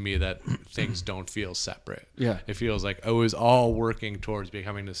cool to me, that things don't feel separate. Yeah. It feels like it was all working towards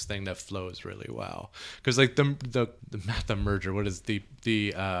becoming this thing that flows really well. Because like the not the merger, what is the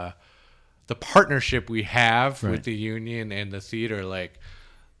the partnership we have Right. with the union and the theater, like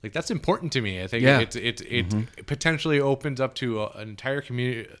that's important to me. I think Yeah. it potentially opens up to an entire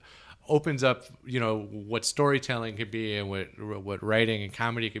community, opens up, what storytelling could be and what writing and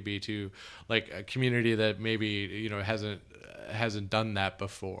comedy could be to like a community that maybe, hasn't done that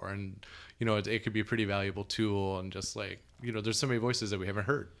before. And, it could be a pretty valuable tool. And just like, there's so many voices that we haven't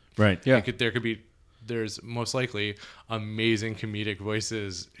heard. Right. Yeah. There's most likely amazing comedic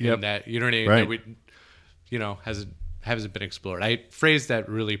voices Yep. in that, you know what I mean? Right. That we, hasn't been explored. I phrased that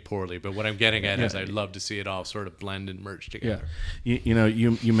really poorly, but what I'm getting at is I'd love to see it all sort of blend and merge together.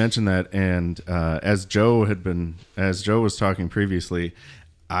 You mentioned that, and as Joe was talking previously,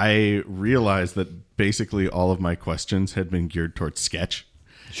 I realized that basically all of my questions had been geared towards sketch.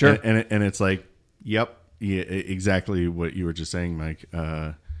 Sure. And it's like, yep, yeah, exactly what you were just saying, Mike.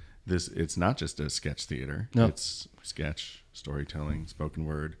 It's not just a sketch theater. No. It's sketch, storytelling, spoken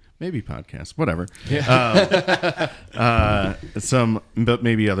word, maybe podcast, whatever. But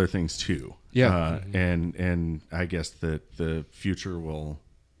maybe other things too. Yeah. And I guess that the future will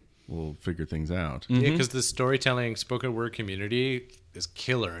figure things out. Yeah, because the storytelling spoken word community is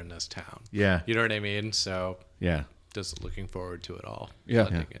killer in this town. Yeah. You know what I mean? So Yeah. just looking forward to it all Yeah.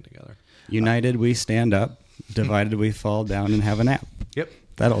 blending in together. United we stand up, divided we fall down and have a nap. Yep.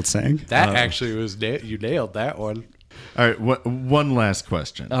 That old saying. That actually was you nailed that one. All right. One last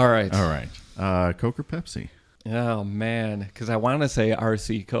question. All right. Coke or Pepsi? Oh man, because I want to say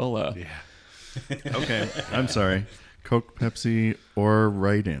RC Cola. Yeah. Okay. I'm sorry. Coke, Pepsi, or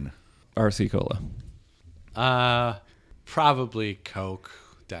write-in? RC Cola. Probably Coke,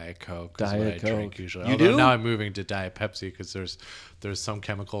 Diet Coke. Is Diet what I drink Coke. usually. You Although do? now I'm moving to Diet Pepsi because there's some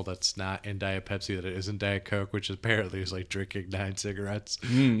chemical that's not in Diet Pepsi that it isn't Diet Coke, which apparently is like drinking 9 cigarettes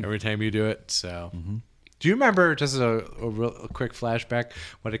every time you do it. So. Do you remember, just a quick flashback,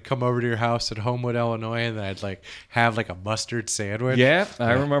 when I'd come over to your house at Homewood, Illinois, and I'd like have like a mustard sandwich? Yeah,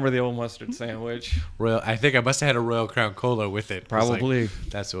 I remember the old mustard sandwich. I think I must have had a Royal Crown Cola with it. 'Cause, like, Probably.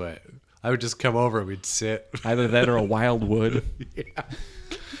 that's what I would just come over and we'd sit. Either that or a Wildwood.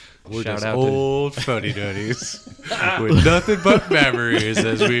 We're Shout just out to- old funny duddies with nothing but memories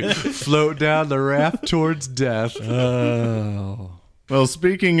as we float down the raft towards death. Oh. Well,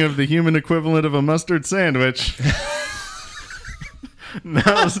 speaking of the human equivalent of a mustard sandwich,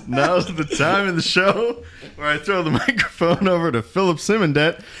 now's the time in the show where I throw the microphone over to Philip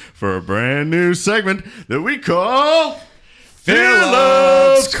Simondet for a brand new segment that we call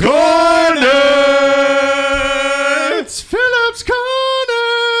Philip's Corner. It's Philip's Corner.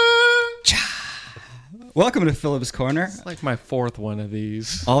 Welcome to Philip's Corner. It's like my fourth one of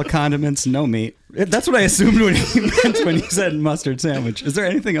these. All condiments, no meat. That's what I assumed when he meant when he said mustard sandwich. Is there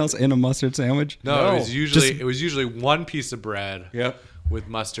anything else in a mustard sandwich? No, No. it was usually one piece of bread. Yep. With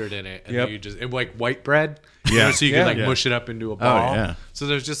mustard in it, and Yep. then you just like white bread, Yeah. so you Yeah. can like Yeah. mush it up into a ball. yeah. So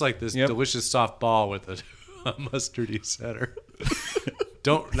there's just like this Yep. delicious soft ball with a mustardy center.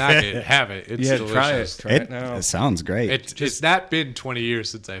 Don't knock it, have it. It's Yeah, delicious. try it now. It sounds great. It's not been 20 years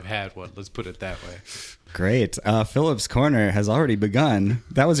since I've had one. Let's put it that way. Great. Philip's Corner has already begun.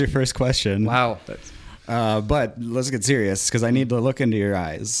 That was your first question. Wow. That's, But let's get serious because I need to look into your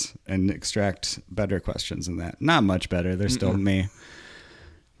eyes and extract better questions than that. Not much better. They're still me.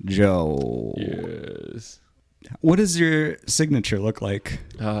 Joe, yes. what does your signature look like?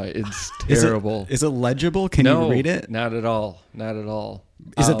 It's Is terrible. Is it legible? Can no, you read it? Not at all. Not at all.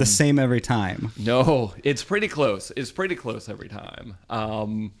 Is it the same every time? No, it's pretty close. It's pretty close every time.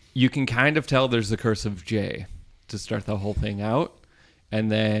 You can kind of tell there's a cursive J to start the whole thing out. And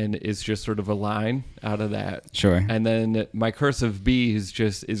then it's just sort of a line out of that. Sure. And then my cursive B is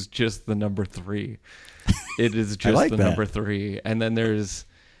just the number 3. It is just like the that. number 3. And then there's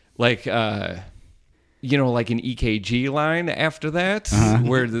like like an EKG line after that,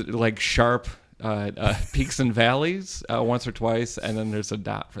 where like sharp peaks and valleys once or twice, and then there's a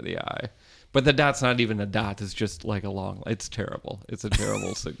dot for the I. But the dot's not even a dot. It's just like a long... It's terrible. It's a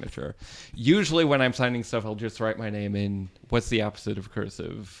terrible signature. Usually when I'm signing stuff, I'll just write my name in... What's the opposite of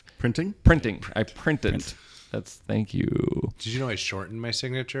cursive? Printing? Printing. I print it. Thank you. Did you know I shortened my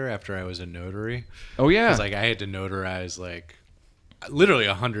signature after I was a notary? Oh, yeah. Because like I had to notarize like literally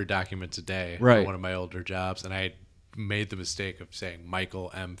 100 documents a day for Right. one of my older jobs, and I had made the mistake of saying Michael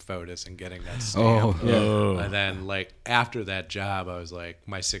M. Fotis and getting that stamp. Yeah. And then like after that job, I was like,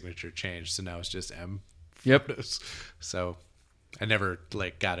 my signature changed, so now it's just M. Yep. Fotis. So I never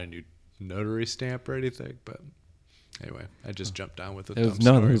like got a new notary stamp or anything, but anyway, I just jumped on with it. It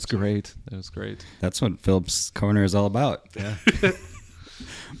was great. It was great. That's what Philip's Corner is all about. Yeah.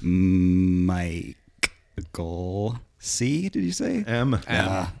 Mike. Goal C, did you say? M.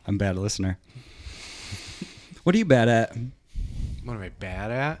 I'm a bad listener. What are you bad at? What am I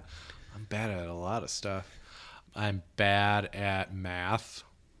bad at? I'm bad at a lot of stuff. I'm bad at math.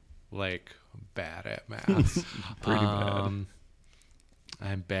 Like, bad at math. Pretty bad.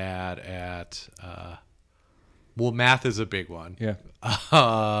 I'm bad at well, math is a big one. Yeah.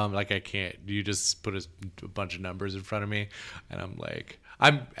 Like I can't. You just put a bunch of numbers in front of me, and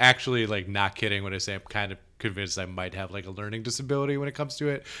I'm actually like not kidding when I say I'm kind of convinced I might have like a learning disability when it comes to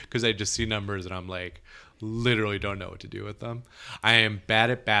it, because I just see numbers and I'm like literally don't know what to do with them. I am bad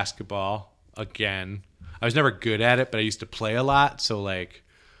at basketball. Again, I was never good at it, but I used to play a lot, so like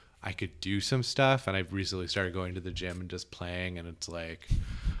I could do some stuff. And I've recently started going to the gym and just playing, and it's like,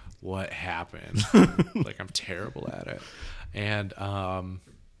 what happened? Like, I'm terrible at it. And I'm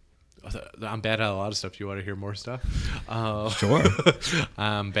bad at a lot of stuff. You want to hear more stuff? Sure.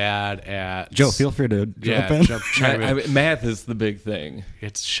 I'm bad at Joe, feel free to jump in. chime in. Math is the big thing.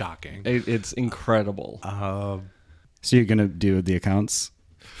 It's shocking. It's incredible. So you're going to do the accounts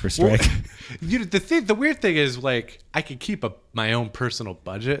for Strike? The weird thing is, like, I can keep my own personal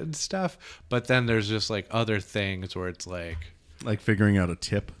budget and stuff, but then there's just like other things where it's like figuring out a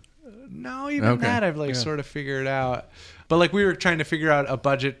tip. no, even Okay. that I've sort of figured out. But like we were trying to figure out a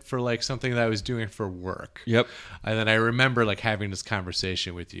budget for like something that I was doing for work. Yep. And then I remember like having this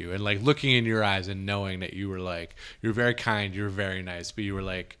conversation with you and like looking in your eyes and knowing that you were like, you're very kind, you're very nice, but you were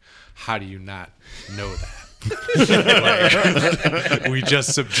like, how do you not know that? Like, we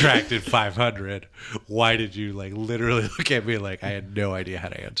just subtracted 500. Why did you like literally look at me like I had no idea how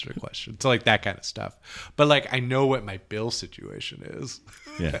to answer the question? So like that kind of stuff. But like I know what my bill situation is.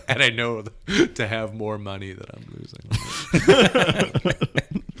 Yeah. And I know to have more money that I'm losing.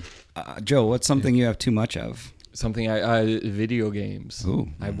 Joe, what's something you have too much of? Video games. Ooh.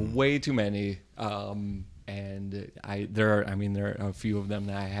 I have way too many. And there are a few of them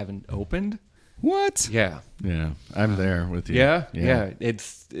that I haven't opened. What? Yeah. Yeah, I'm there with you. Yeah.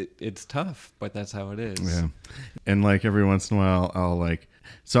 It's tough, but that's how it is. Yeah. And like every once in a while, I'll like,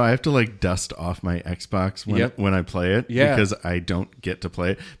 so I have to like dust off my Xbox when I play it because I don't get to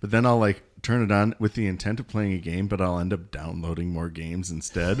play it. But then I'll like turn it on with the intent of playing a game, but I'll end up downloading more games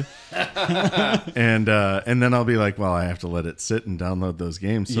instead. and then I'll be like, well, I have to let it sit and download those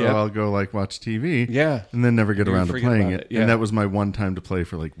games. So I'll go like watch TV. Yeah. And then never get You around to forget playing about it. it, yeah. And that was my one time to play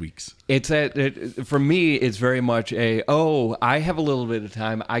for like weeks. For me, it's very much I have a little bit of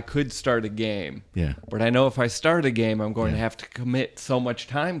time. I could start a game. Yeah. But I know if I start a game, I'm going to have to commit so much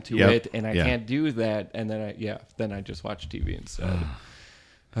time to Yep. it, and I Yeah. can't do that. And then I just watch TV instead.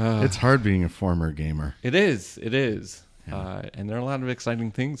 It's hard being a former gamer. It is. And there are a lot of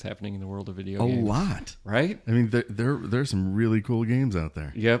exciting things happening in the world of video A games. lot. Right? I mean, there's some really cool games out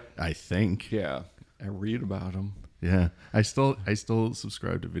there. Yep. I think. Yeah. I read about them. Yeah. I still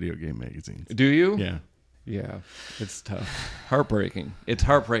subscribe to video game magazines. Do you? Yeah. Yeah. It's tough. Heartbreaking. It's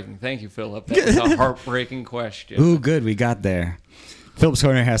heartbreaking. Thank you, Philip. That was a heartbreaking question. Ooh, good. We got there. Philip's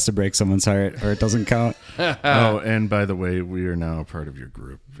Corner has to break someone's heart or it doesn't count. Oh, and by the way, we are now a part of your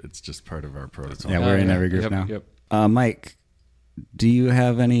group. It's just part of our protocol. Yeah, we're in yeah. every group Yep, now. yep. Mike, do you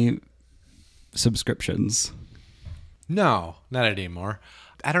have any subscriptions? No, not anymore.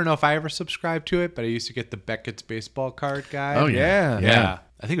 I don't know if I ever subscribed to it, but I used to get the Beckett's baseball card guide. Oh, yeah. Yeah.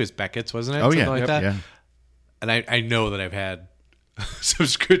 I think it was Beckett's, wasn't it? Oh, Something yeah. like Yep. that. Yeah. And I know that I've had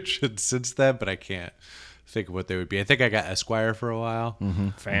subscriptions since then, but I can't think of what they would be. I think I got Esquire for a while.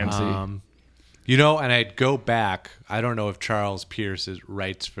 Fancy. And I'd go back. I don't know if Charles Pierce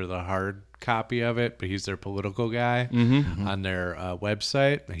writes for the hard copy of it, but he's their political guy on their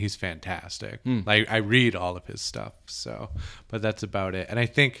website, and he's fantastic. Like I read all of his stuff. But that's about it. And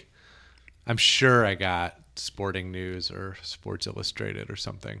I'm sure I got Sporting News or Sports Illustrated or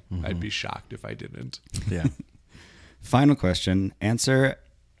something. I'd be shocked if I didn't. Yeah. Final question. Answer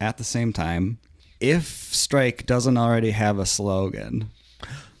at the same time. If Strike doesn't already have a slogan,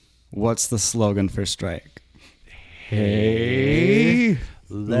 what's the slogan for Strike? Hey,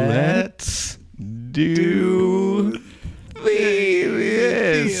 let's do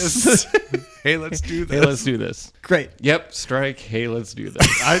this. Hey, let's do this. Hey, let's do this. Great. Yep, Strike. Hey, let's do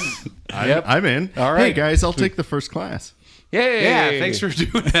this. Yep. I'm in. All Hey right. guys, I'll take the first class. Yay! Yeah, thanks for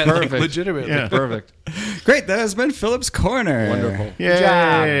doing that. Like, Perfect. legitimately. Yeah. Perfect. Great. That has been Philip's Corner. Wonderful.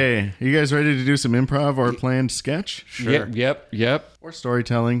 Yay! You guys ready to do some improv or planned sketch? Sure. Yep. Or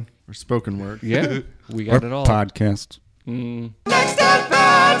storytelling or spoken word? Yeah. We Or got it all. podcast. Next at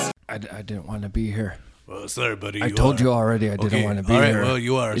bat. I didn't want to be here. Well, sorry, buddy. I told you already I didn't want to be all right, here. well,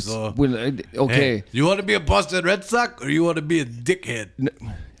 you are, It's- so... okay. Hey, you want to be a Boston Red Sox or you want to be a dickhead?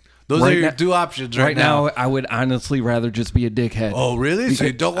 Those are your two options right now. I would honestly rather just be a dickhead. Oh, really? So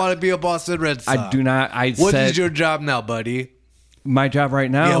you don't want to be a Boston Red Sox? I do not. What is your job now, buddy? My job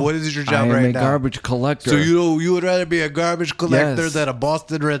right now? Yeah, what is your job I right am a now? Garbage collector. So you would rather be a garbage collector Yes. than a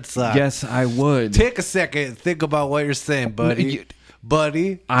Boston Red Sox? Yes, I would. Take a second and think about what you're saying, buddy.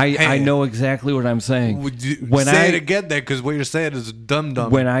 I know exactly what I'm saying. Say it again then, because what you're saying is dumb.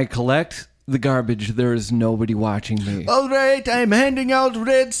 When I collect the garbage, there is nobody watching me. All right, I'm handing out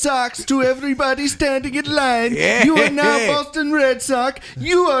Red Sox to everybody standing in line. You are now Boston Red Sox.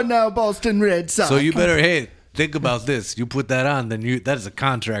 You are now Boston Red Sox. So you better, think about this. You put that on, then that is a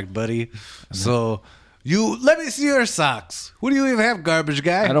contract, buddy. So let me see your socks. What do you even have, garbage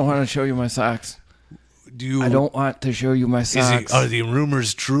guy? I don't want to show you my socks. I don't want to show you my socks. Are the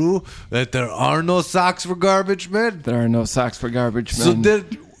rumors true that there are no socks for garbage men? There are no socks for garbage men. So then,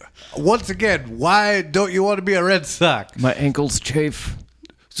 once again, why don't you want to be a Red Sox? My ankles chafe.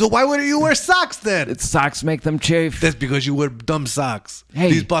 So why wouldn't you wear socks then? Its socks make them chafe. That's because you wear dumb socks.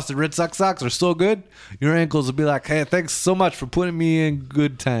 Hey. These Boston Red Sox socks are so good, your ankles will be like, hey, thanks so much for putting me in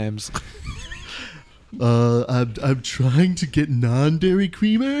good times. I'm trying to get non-dairy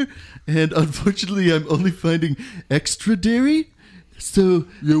creamer, and unfortunately, I'm only finding extra dairy. So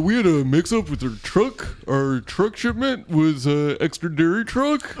yeah, we had a mix-up with our truck. Our truck shipment was extra dairy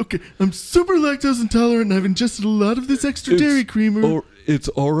truck. okay, I'm super lactose intolerant, and I've ingested a lot of this extra dairy creamer. It's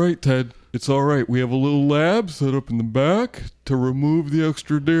all right, Ted. It's all right. We have a little lab set up in the back to remove the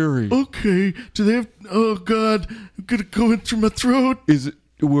extra dairy. Okay, do they have? Oh God, I'm gonna go in through my throat. Is it?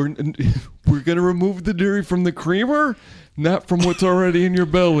 We're gonna remove the dairy from the creamer, not from what's already in your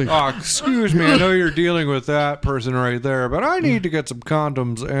belly. Oh, excuse me. I know you're dealing with that person right there, but I need to get some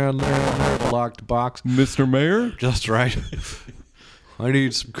condoms and the locked box. Mr. Mayor? Just right. I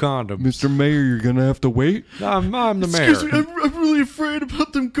need some condoms. Mr. Mayor, you're gonna have to wait. I'm the mayor. Excuse me, I'm really afraid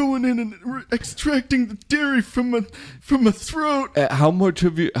about them going in and extracting the dairy from my throat. How much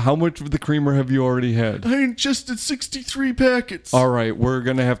of the creamer have you already had? I ingested 63 packets. All right, we're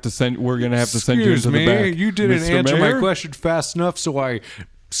gonna have to send you Excuse into me, the back. you didn't Mr. answer Mayor? my question fast enough, so I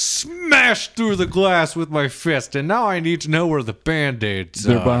smashed through the glass with my fist, and now I need to know where the Band-Aids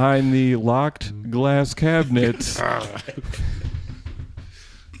They're are. behind the locked glass cabinet.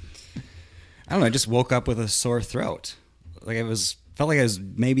 I don't know. I just woke up with a sore throat. Like felt like I was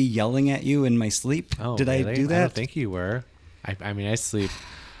maybe yelling at you in my sleep. Oh, Did I really? do that? I don't think you were. I mean, I sleep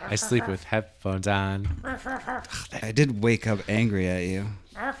with headphones on. I did wake up angry at you.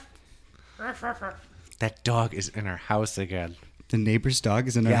 That dog is in our house again. The neighbor's dog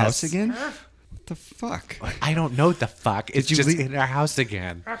is in our Yes. house again? What the fuck? I don't know the fuck. It's you just leave- in our house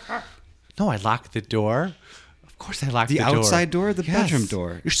again. No, I locked the door. Of course I locked the The door. outside door or the Yes. bedroom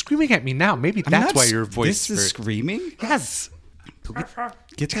door? You're screaming at me now. Maybe I'm that's not why your voice This is hurt. screaming? Yes.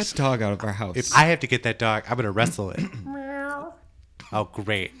 Get that dog out of our house. If I have to get that dog, I'm going to wrestle it. Oh,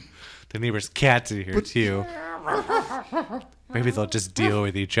 great. The neighbor's cat's in here, too. Maybe they'll just deal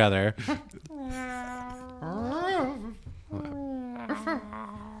with each other.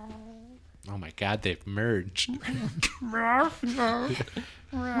 Oh my God, they've merged.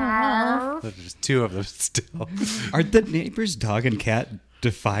 There's two of them still. Are the neighbor's dog and cat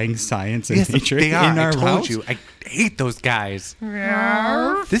defying science and Yes, nature they are. in our I told house? you. I hate those guys.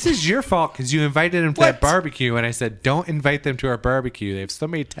 This is your fault because you invited them to that barbecue, and I said, don't invite them to our barbecue. They have so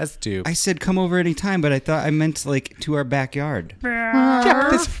many test tubes. I said come over anytime, but I thought I meant like to our backyard.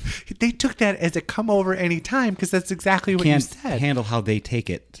 Yeah, they took that as a come over anytime because that's exactly what Can't you said. handle how they take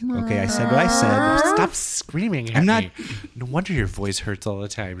it. Okay, I said what I said. Stop screaming at I'm not- me. No wonder your voice hurts all the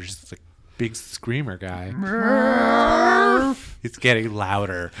time. You're just a big screamer guy. It's getting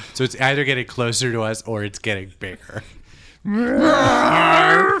louder. So it's either getting closer to us or it's getting bigger.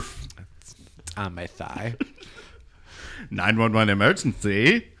 It's on my thigh. 911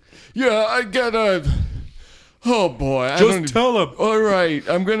 emergency. Yeah, I gotta. Oh boy! Just tell them. All right,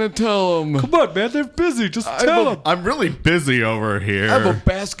 I'm gonna tell them. Come on, man. They're busy. Just tell them. I'm really busy over here. I have a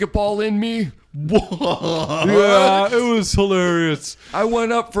basketball in me. Yeah, it was hilarious. I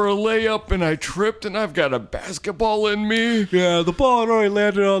went up for a layup and I tripped and I've got a basketball in me. Yeah, the ball had already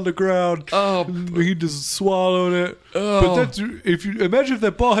landed on the ground. Oh, He just swallowed it. Oh. But that's if you imagine if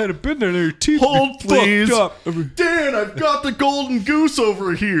that ball hadn't been there, your teeth Hold, would be please. fucked up. Dan, I've got the golden goose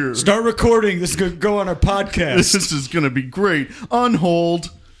over here. Start recording. This is going to go on our podcast. This is going to be great. On hold.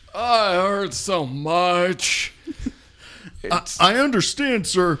 I hurt so much. I understand,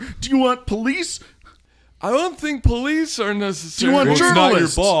 sir. Do you want police? I don't think police are necessary. Do you want Well, it's not your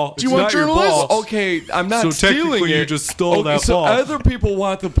journalists? ball. Do you It's want not your journalists? ball. Okay, I'm not So stealing technically it. you just stole that so ball. other people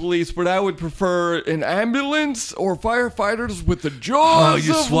want the police, but I would prefer an ambulance or firefighters with the Oh, jaws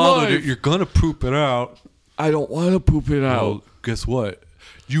you of swallowed life. it. You're gonna poop it out. I don't want to poop it out. Well, guess what?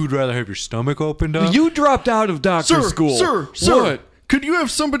 You would rather have your stomach opened up? You dropped out of doctor school. Sir, What? could you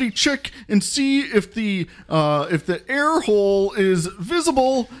have somebody check and see if the air hole is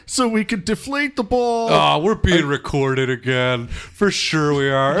visible so we could deflate the ball? Oh, we're being recorded again. For sure we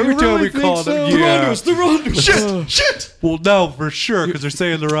are. Every time really we think call so? them, They're yeah. They're on to us. Shit! Well, no, for sure, because they're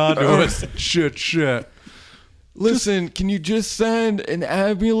saying they're on to us. Shit. Listen, can you just send an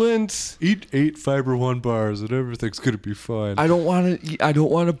ambulance? Eat 8 Fiber One bars and everything's gonna be fine. I don't want to. I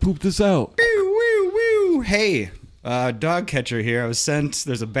don't want to poop this out. Woo, woo, woo. Hey, dog catcher here. I was sent.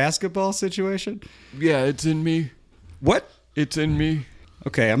 There's a basketball situation. Yeah, it's in me. What? It's in me.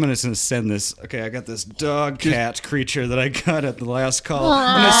 Okay, I'm gonna send this. Okay, I got this dog cat creature that I got at the last call.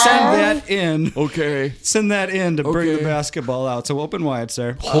 I'm gonna send that in. Okay. Send that in to bring the Okay. basketball out. So open wide,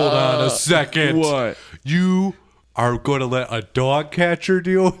 sir. Hold on a second. What? You are going to let a dog catcher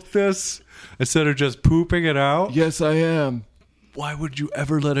deal with this instead of just pooping it out? Yes, I am. Why would you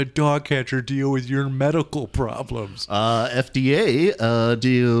ever let a dog catcher deal with your medical problems? FDA,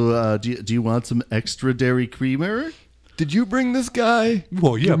 do you want some extra dairy creamer? Did you bring this guy?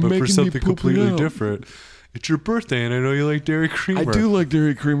 Well, yeah, You're but for making me something poop it completely out. different. It's your birthday, and I know you like dairy creamer. I do like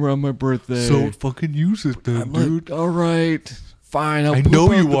dairy creamer on my birthday. So fucking use it then, I'm like, dude. all right, fine. I'll I poop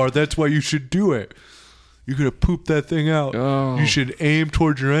know out you the- are. That's why you should do it. You're gonna poop that thing out. Oh. You should aim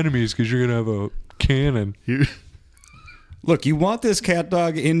towards your enemies because you're gonna have a cannon. Look, you want this cat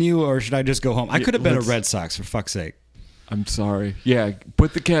dog in you, or should I just go home? I could have been a let's- Red Sox, for fuck's sake. I'm sorry. Yeah,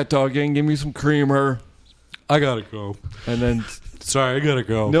 put the cat dog in. Give me some creamer, I gotta go. and then Sorry, I gotta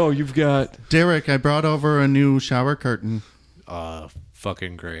go. no, you've got. Derek, I brought over a new shower curtain.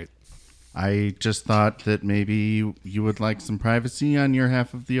 Fucking great. I just thought that maybe you would like some privacy on your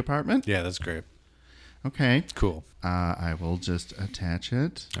half of the apartment. Yeah, that's great. Okay. Cool. I will just attach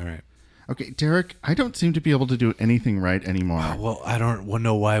it. All right. Okay, Derek, I don't seem to be able to do anything right anymore. Well, I don't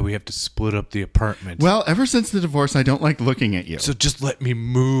know why we have to split up the apartment. Well, ever since the divorce, I don't like looking at you. so just let me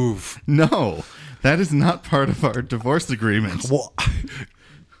move. No, that is not part of our divorce agreement. Well,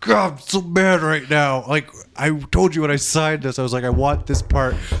 God, I'm so mad right now. Like I told you when I signed this, I was like, I want this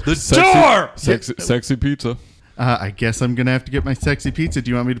part. The door. Sexy pizza. I guess I'm going to have to get my sexy pizza. Do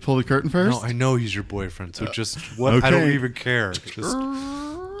you want me to pull the curtain first? No, I know he's your boyfriend, so just what? I don't okay. even care. Just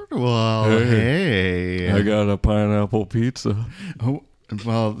Well, hey. I got a pineapple pizza. Oh,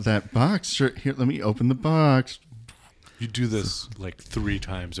 well, that box. Sure. Here, let me open the box. you do this like 3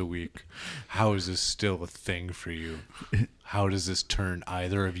 times a week. How is this still a thing for you? How does this turn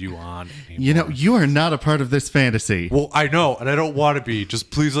either of you on anymore? You know, you are not a part of this fantasy. Well, I know, and I don't want to be.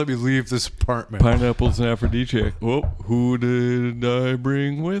 Just please let me leave this apartment. Pineapple's an aphrodisiac. Oh, who did I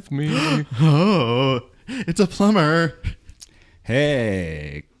bring with me? Oh, it's a plumber.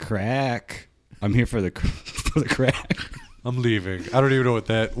 Hey, crack. I'm here for the for the crack. I'm leaving. I don't even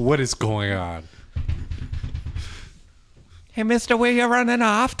know what is going on. Hey, mister, where you running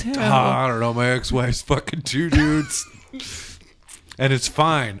off to? I don't know. My ex-wife's fucking 2 dudes. And it's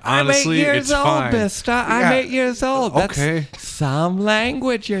fine. Honestly, I'm 8 years it's old, fine. mister. I'm Yeah. 8 years old. That's Okay. some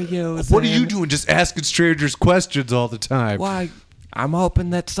language you're using. What are you doing just asking strangers questions all the time? Why, I'm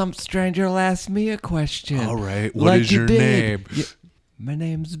hoping that some stranger will ask me a question. All right. What Like is you your did. name? My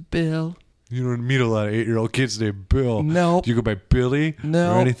name's Bill. You don't meet a lot of 8-year-old kids named Bill. Nope. Do you go by Billy?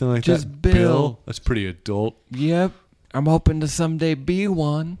 No, Or anything like just that? Bill. That's pretty adult. Yep. I'm hoping to someday be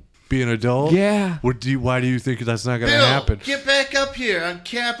one. Be an adult? Yeah. Why do you think that's not going to happen? get back up here on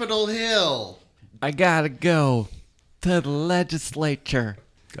Capitol Hill. I gotta go to the legislature.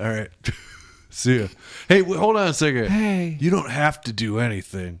 All right. See ya. Hey, hold on a second. Hey. You don't have to do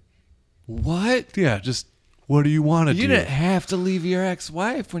anything. What? Yeah, just what do you want to do? You didn't have to leave your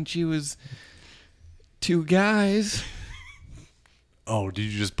ex-wife when she was 2 guys. Oh, did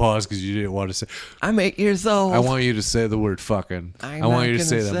you just pause because you didn't want to say? I'm 8 years old. I want you to say the word "fucking." I'm I want not you to gonna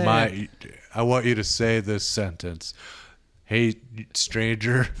say say that. I want you to say this sentence. Hey,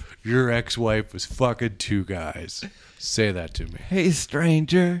 stranger, your ex-wife was fucking 2 guys. Say that to me. Hey,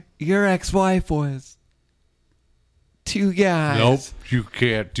 stranger, your ex-wife was 2 guys. Nope, you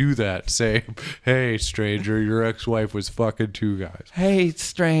can't do that. Say, hey, stranger, your ex-wife was fucking 2 guys. Hey,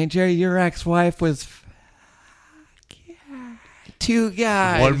 stranger, your ex-wife was 2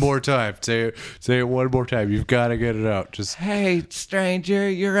 guys. One more time. Say it one more time. You've got to get it out. Just Hey, stranger,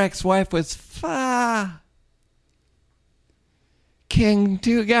 your ex-wife was King,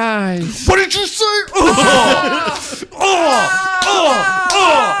 two guys. What did you say?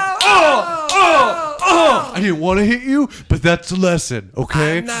 I didn't want to hit you, but that's a lesson,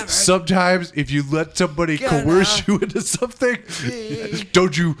 okay? Sometimes if you let somebody coerce you into something,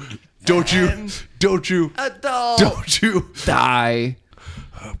 don't you Die.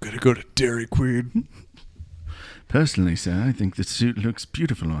 I'm gonna go to Dairy Queen. Personally, sir, I think the suit looks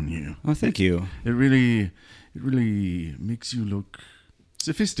beautiful on you. Oh, thank you. It really makes you look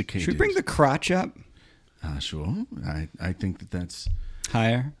sophisticated. Should we bring the crotch up Sure. I think that's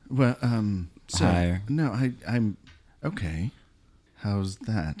higher? well. So, Higher. No, I'm okay. How's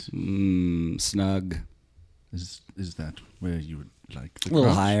that? Snug. Is that where you would like the A little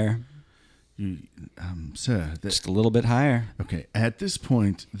crotch? higher. You, sir. Just a little bit higher. Okay, at this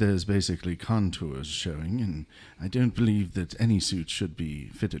point, there's basically contours showing, and I don't believe that any suit should be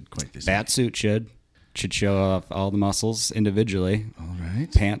fitted quite this way. Bat suit should show off all the muscles individually. All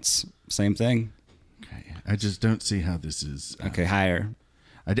right. Pants, same thing. Okay. I just don't see how this is. Okay, higher.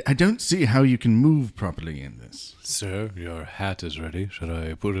 I don't see how you can move properly in this. Sir, your hat is ready. Should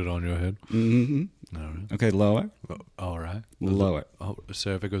I put it on your head? Mm-hmm. All right. Okay, lower. All right. Lower. Oh,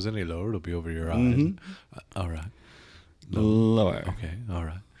 sir, if it goes any lower, it'll be over your eyes. All right. Lower. Okay. All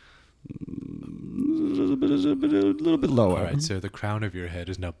right. A little bit lower. All right, sir. The crown of your head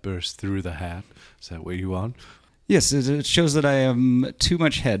is now burst through the hat. Is that what you want? Yes, it shows that I am too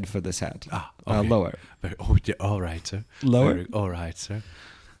much head for this hat. Okay. Lower. Oh, yeah. All right, sir. Lower? All right, sir.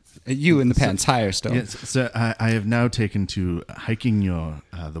 You in the pants, higher still. Yes, so I have now taken to hiking your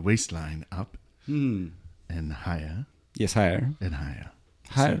the waistline up and higher Yes, higher. and higher.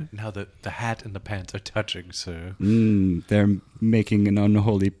 Higher. Now the hat and the pants are touching, sir. They're making an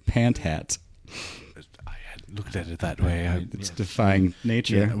unholy pant hat. I hadn't looked at it that way. It's defying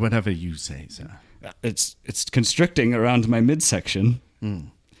nature. Yeah, whatever you say, sir. It's constricting around my midsection.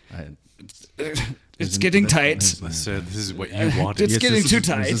 I- It's getting tight. Sir, this is what you wanted. It's getting this too is-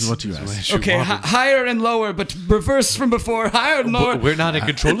 tight. This is what you asked. You Okay, wanted. higher and lower, but reverse from before. Higher and lower. We're not in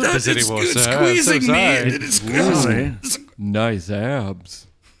control of this anymore, it's sir. I'm so squeezing me. sorry. It is squeezing. Nice abs.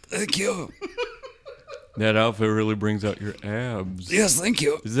 Thank you. That outfit really brings out your abs. Yes, thank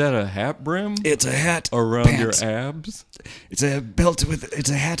you. Is that a hat brim It's a hat around pants. your abs? It's a belt with.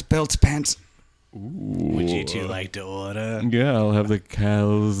 It's a hat belt pants. Would you two like to order? Yeah, I'll have the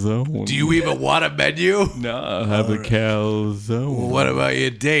calzone. Do you even want a menu? No, I'll have the calzone. Well, what about your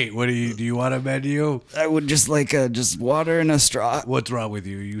date? What do you want a menu? I would just like just water and a straw. What's wrong with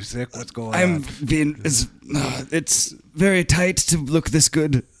you? You sick? What's going I'm being. It's very tight to look this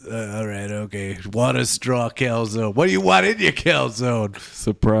good. all right, okay. Water, straw, calzone. What do you want in your calzone?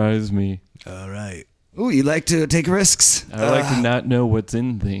 Surprise me. All right. Ooh, you like to take risks? I like to not know what's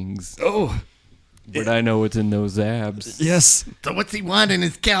in things, Oh, but I know what's in those abs. yes. So what's he want in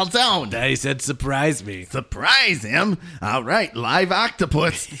his calzone? Daddy said surprise me. Surprise him! All right, live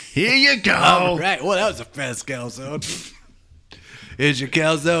octopus. Here you go. All right. Well, that was a fast calzone. Here's your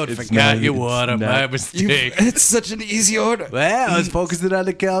calzone. It's Forgot not- your it's water. My not- mistake. It's such an easy order. Well, I was focusing on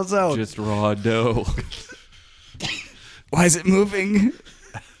the calzone. Just raw dough. Why is it moving?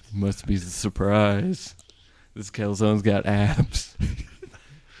 Must be the surprise. This calzone's got abs.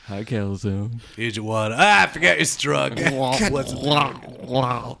 Hi, calzone. Here's your water. I forgot your straw. What's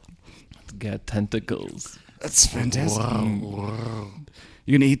It's got tentacles. That's fantastic.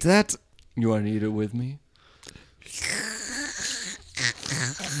 You gonna eat that? You want to eat it with me?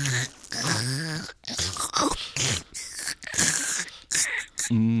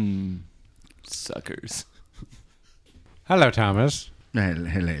 Suckers. Hello, Thomas.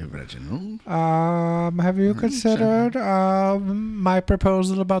 Hello, Reginald. Have you considered my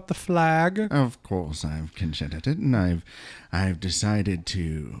proposal about the flag? Of course, I've considered it, and I've decided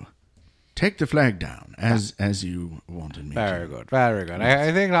to take the flag down as you wanted me Very to. good, very good.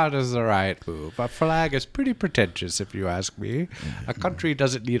 I think that is the right move. A flag is pretty pretentious, if you ask me. A country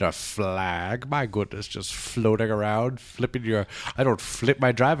doesn't need a flag. My goodness, just floating around, flipping your... I don't flip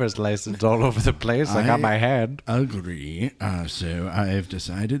my driver's license all over the place like on my hand. Agree. So I've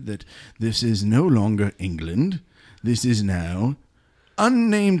decided that this is no longer England. This is now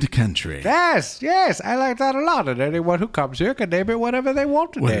unnamed country. Yes, I like that a lot. And anyone who comes here can name it whatever they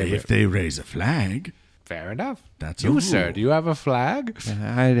want to Well, name if it. they raise a flag, Fair enough. That's a you, rule. sir. Do you have a flag?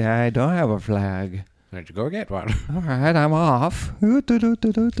 I don't have a flag. Why don't you go get one? All right, I'm off. Hey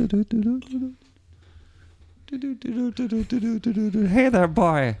there,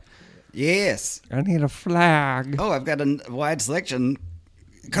 boy. Yes. I need a flag. Oh, I've got a wide selection.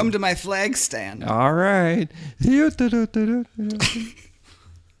 Come to my flag stand. All right.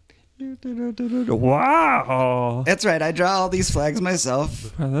 Wow. That's right. I draw all these flags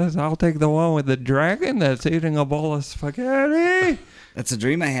myself. I'll take the one with the dragon that's eating a bowl of spaghetti. That's a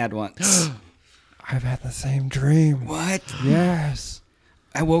dream I had once. I've had the same dream. What? Yes.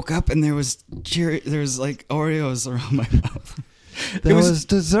 I woke up and there was like Oreos around my mouth. That was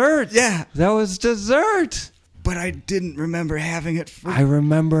dessert. Yeah, That was dessert. but I didn't remember having it. I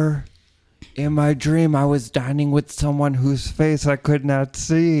remember in my dream I was dining with someone whose face I could not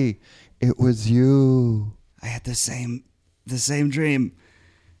see. It was you. I had the same dream.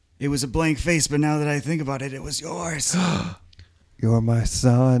 It was a blank face, but now that I think about it, it was yours. You're my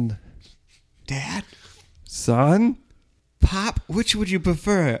son. Dad? Son? Pop? Which would you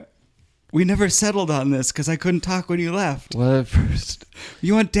prefer? We never settled on this because I couldn't talk when you left. Well, at first,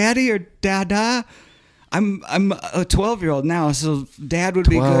 You want daddy or dada? I'm a 12-year-old now, so dad would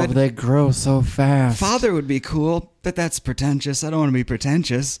be 12, good. they grow so fast. Father would be cool, but that's pretentious. I don't want to be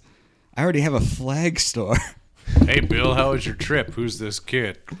pretentious. I already have a flag store. Hey, Bill, how was your trip? Who's this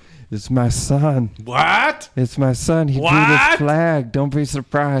kid? It's my son. What? It's my son. He drew What? this flag. Don't be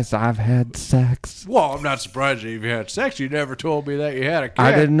surprised. I've had sex. Well, I'm not surprised that you had sex. You never told me that you had a kid.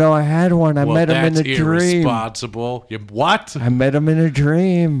 I didn't know I had one. I met him in a that's dream. irresponsible. You what? I met him in a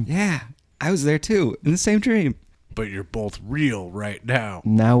dream. Yeah, I was there too, in the same dream. But you're both real right now.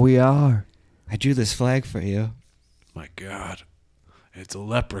 Now we are. I drew this flag for you. My God. It's a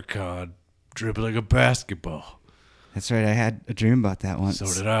leprechaun dribbling a basketball. That's right, I had a dream about that once. So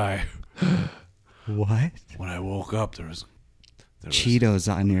did I. What? When I woke up, there was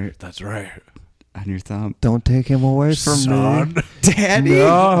Cheetos on That's right. your thumb. Don't take him away from Son. me. Daddy?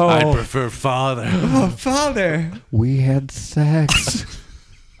 No. I prefer father. Oh, father. We had sex.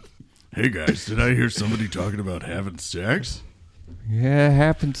 Hey guys, did I hear somebody talking about having sex? Yeah, it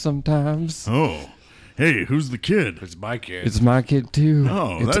happens sometimes. Oh, hey, who's the kid? It's my kid. It's my kid too.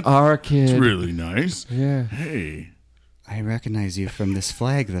 Oh, it's that- our kid. It's really nice. Yeah. Hey, I recognize you from this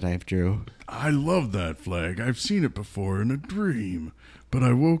flag that I've drew. I love that flag. I've seen it before in a dream, but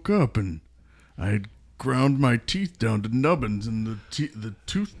I woke up and I had ground my teeth down to nubbins, and the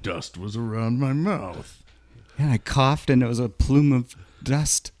tooth dust was around my mouth. And I coughed and it was a plume of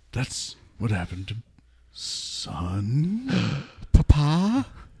dust. That's what happened to son. Papa?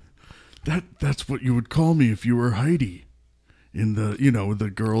 That's what you would call me if you were Heidi, in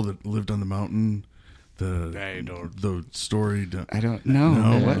the girl that lived on the mountain. The story. I don't know.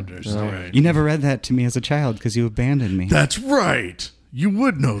 No, What? understand. You never read that to me as a child because you abandoned me. That's right. You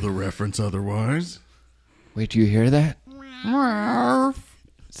would know the reference otherwise. Wait, do you hear that?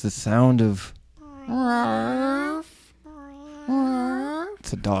 It's the sound of.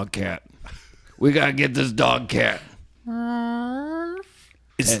 It's a dog cat. We gotta get this dog cat.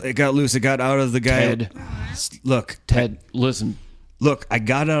 It got loose. It got out of the guy. Ted. Look, Ted, listen. Look, I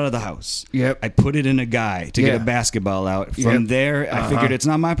got out of the house. Yep. I put it in a guy to get Yeah. a basketball out. From Yep. there, I figured it's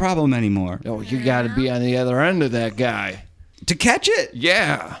not my problem anymore. Oh, you gotta be on the other end of that guy. To catch it?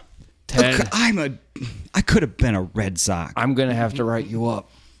 Yeah. Ted, Look, I could have been a Red Sox. I'm gonna have to write you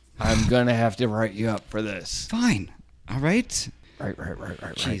up. I'm gonna have to write you up for this. Fine. All right.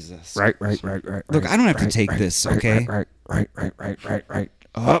 Right. Jesus. Right. Look, I don't have to take this, okay? Right.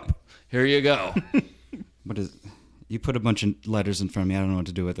 Up. Here you go. What is? You put a bunch of letters in front of me. I don't know what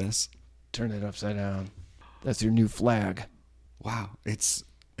to do with this. Turn it upside down. That's your new flag. Wow, it's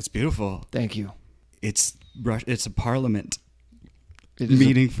beautiful. Thank you. It's a parliament It is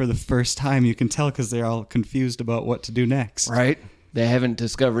meeting for the first time. You can tell because they're all confused about what to do next. right? They haven't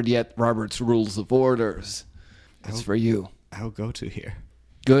discovered yet Robert's Rules of Orders. That's for you. I'll go to here.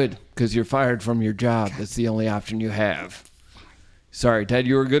 Good, because you're fired from your job. That's the only option you have. Sorry, Ted,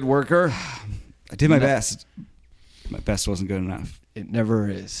 you were a good worker. I did my best. My best wasn't good enough. It never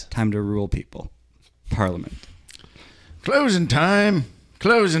is. Time to rule people. Parliament. Closing time.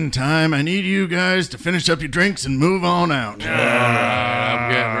 I need you guys to finish up your drinks and move on out.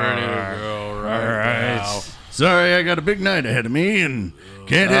 I'm getting ready to go right now. Sorry, I got a big night ahead of me and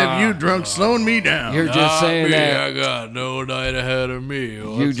can't have you drunk slowing me down. You're just saying Me, that. I got no night ahead of me.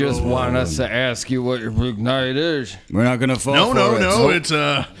 You just want us to ask you what your big night is. We're not gonna fall No. It's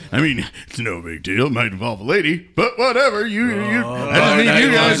it's no big deal. It might involve a lady, but whatever. I just need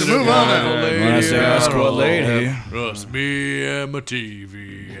you guys to move on out. Ask what lady. Just me and my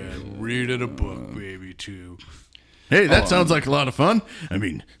TV and reading a book, maybe too. Hey, that sounds like a lot of fun. I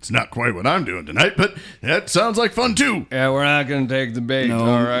mean, it's not quite what I'm doing tonight, but that sounds like fun too. Yeah, we're not going to take the bait, No.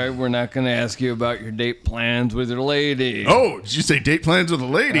 all right? We're not going to ask you about your date plans with your lady. Oh, did you say date plans with a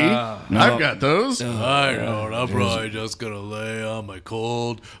lady? I've got those. I don't. I'm probably just gonna lay on my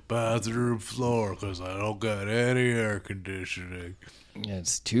cold bathroom floor because I don't got any air conditioning.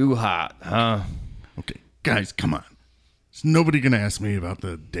 It's too hot, huh? Okay, guys, come on. Is nobody going to ask me about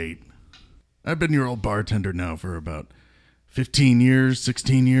the date? I've been your old bartender now for about 15 years,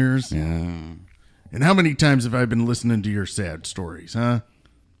 16 years. Yeah. And how many times have I been listening to your sad stories, huh?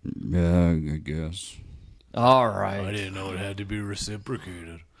 Yeah, I guess. All I right. didn't know it had to be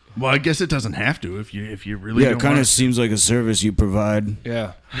reciprocated. Well, I guess it doesn't have to if you really Yeah, don't it kind want of seems like a service you provide.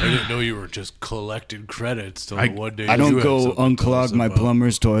 Yeah. I didn't know you were just collecting credits till I- one day. I you don't had go something to tell us unclog my about.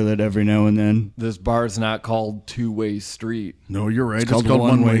 plumber's toilet every now and then. This bar's not called Two-Way Street. No, you're right. It's called called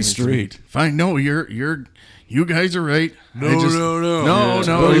One-Way One-Way Street. Street. Fine. No, you guys are right. No, I just, no, no. No, Yes,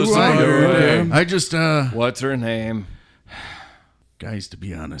 no, both you're sides right. are right. I just, What's her name? guys, to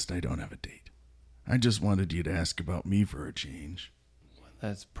be honest, I don't have a date. I just wanted you to ask about me for a change.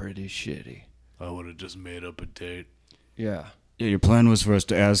 That's pretty shitty. I would have just made up a date. Yeah. Yeah, your plan was for us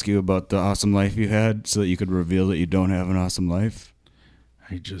to ask you about the awesome life you had so that you could reveal that you don't have an awesome life.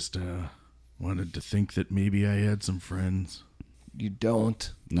 I just, wanted to think that maybe I had some friends. You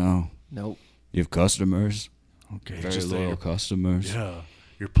don't. No. Nope. You have customers. Okay. Very just that loyal you're- customers. Yeah,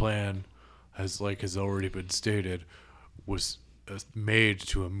 your plan, has already been stated, was made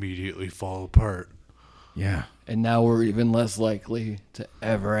to immediately fall apart. Yeah. And now we're even less likely to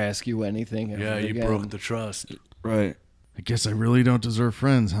ever ask you anything ever Yeah, you again. broke the trust. Right. I guess I really don't deserve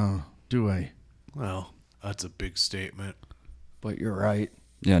friends, huh? Do I? Well, that's a big statement. But you're right.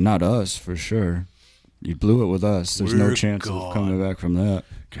 Yeah, not us, for sure. You blew it with us. There's no We're chance gone. of coming back from that.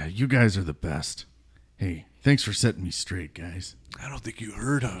 God, you guys are the best. Hey, thanks for setting me straight, guys. I don't think you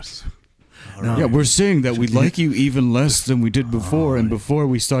heard us. No. Yeah, we're saying that we like you even less than we did before, and before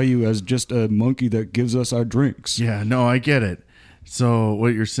we saw you as just a monkey that gives us our drinks. Yeah, no, I get it. So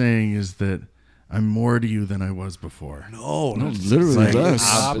what you're saying is that I'm more to you than I was before. No, that's literally like less.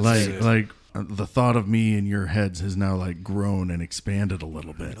 opposite. Like the thought of me in your heads has now like grown and expanded a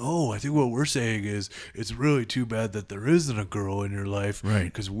little bit. No, I think what we're saying is it's really too bad that there isn't a girl in your life. Right.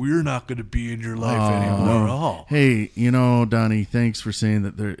 Because we're not going to be in your life anymore at all. Hey, Donnie, thanks for saying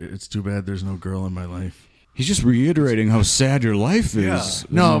that it's too bad there's no girl in my life. He's just reiterating how sad your life is. Yeah.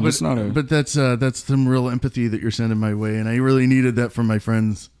 No, It's not a. but that's some real empathy that you're sending my way, and I really needed that from my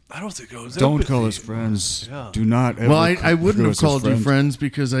friends. I don't think I was Don't call us empathy. friends. Yeah. Do not ever. Well, I wouldn't have refer to us called as you friends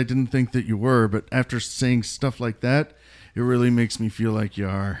because I didn't think that you were, but after saying stuff like that, it really makes me feel like you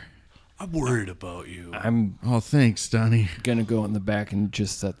are. I'm worried about you. I'm Oh, thanks, Donnie. gonna go in the back and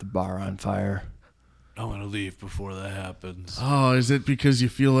just set the bar on fire. I'm going to leave before that happens. Oh, is it because you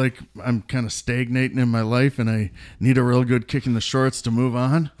feel like I'm kind of stagnating in my life and I need a real good kick in the shorts to move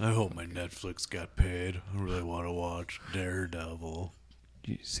on? I hope my Netflix got paid. I really want to watch Daredevil.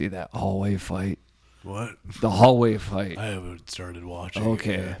 You see that hallway fight? What? The hallway fight. I haven't started watching.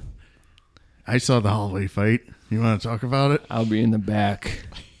 Okay. It yet. I saw the hallway fight. You want to talk about it? I'll be in the back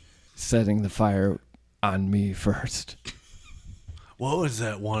setting the fire on me first. What was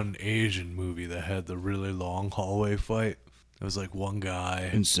that one Asian movie that had the really long hallway fight? It was like one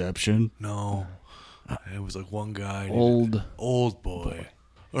guy. Inception. No. It was like one guy. and he Old. did- Old boy.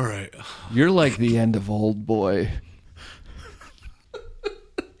 All right. You're like the end of Old Boy.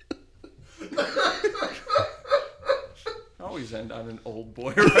 Always end on an old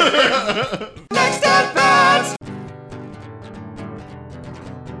boy.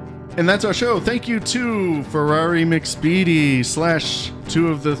 And that's our show. Thank you to Ferrari McSpeedy / 2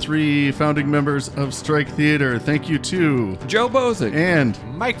 of the 3 founding members of Strike Theater. Thank you to Joe Bozick. and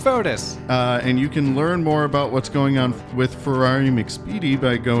Mike Fotis. and you can learn more about what's going on with Ferrari McSpeedy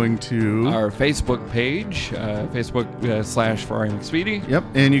by going to Our Facebook page, Facebook / Ferrari McSpeedy. Yep,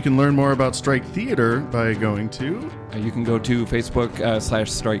 and you can learn more about Strike Theater by going to You can go to Facebook /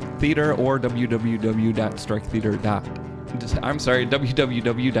 Strike Theater or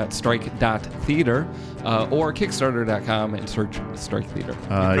www.strike.theater or Kickstarter.com and search Strike Theater.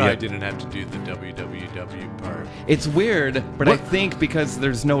 Probably yeah. didn't have to do the www part. It's weird, but I What? think because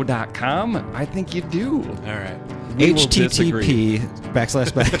there's no .com, I think you do. All right. We will disagree.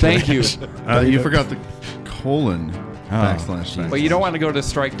 HTTP / Thank you. you forgot the colon // But you don't want to go to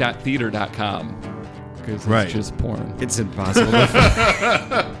strike.theater.com because Right. it's just porn. It's impossible.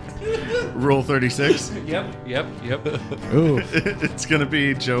 Rule 36. Yep. Ooh. It's gonna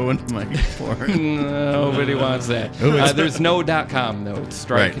be Joe and Mike porn. Nobody wants that. There's no .com though. It's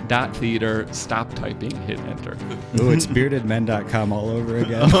strike.theater. Stop typing. Hit enter. Ooh, it's beardedmen.com all over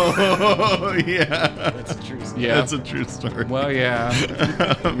again. Oh yeah, That's a true story. Yeah. that's a true story. Well, yeah.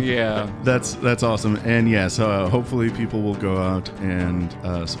 Yeah. That's awesome, and yes, hopefully people will go out and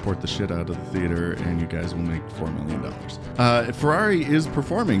support the shit out of the theater, and you guys will make $4 million. Ferrari is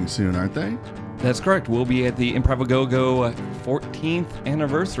performing soon, aren't they? That's correct. We'll be at the Improv-A-Go-Go 14th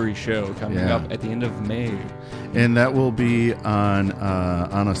anniversary show coming up at the end of May. And that will be on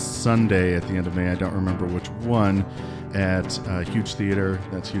a Sunday at the end of May. I don't remember which one. At Huge Theater.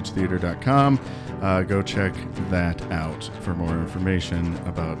 That's hugetheater.com. Go check that out for more information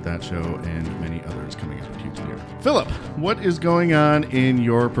about that show and many others coming up at Huge Theater. Philip, what is going on in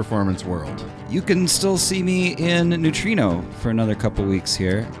your performance world? You can still see me in Neutrino for another couple weeks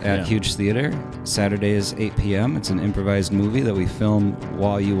here at Huge Theater. Saturday is 8 p.m. It's an improvised movie that we film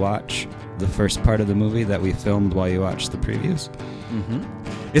while you watch the first part of the movie that we filmed while you watch the previews. Mm-hmm.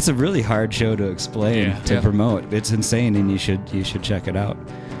 It's a really hard show to explain, promote. It's insane, and you should check it out.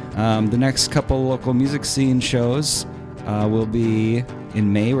 The next couple local music scene shows will be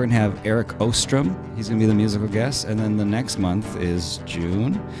in May. We're going to have Eric Ostrom. He's going to be the musical guest. And then the next month is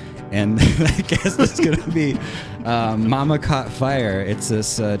June. And I guess it's going to be Mama Caught Fire. It's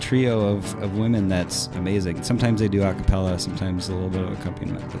this trio of women that's amazing. Sometimes they do a cappella, sometimes a little bit of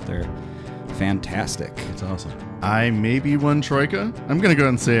accompaniment, but they're fantastic. It's awesome. I maybe won Troika. I'm going to go ahead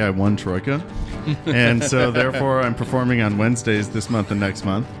and say I won Troika. And so therefore I'm performing on Wednesdays this month and next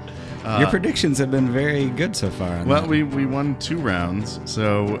month. Your predictions have been very good so far. Well, we won 2 rounds,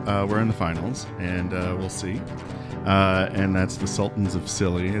 so we're in the finals, and we'll see. And that's the Sultans of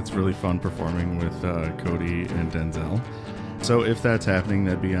Silly. It's really fun performing with Cody and Denzel. So if that's happening,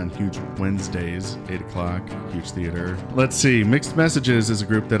 that'd be on Huge Wednesdays, 8 o'clock, Huge Theater. Let's see. Mixed Messages is a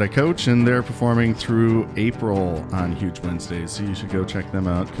group that I coach, and they're performing through April on Huge Wednesdays. So you should go check them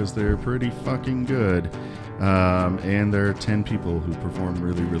out because they're pretty fucking good. And there are 10 people who perform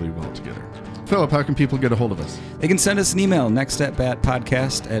really, really well together. Philip, how can people get a hold of us? They can send us an email,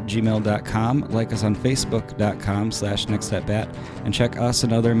 nextatbatpodcast@gmail.com. Like us on facebook.com/nextatbat. And check us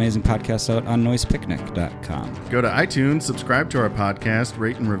and other amazing podcasts out on noisepicnic.com. Go to iTunes, subscribe to our podcast,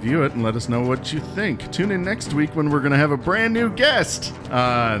 rate and review it, and let us know what you think. Tune in next week when we're going to have a brand new guest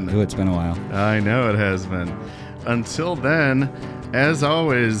on. Ooh, it's been a while. I know it has been. Until then, as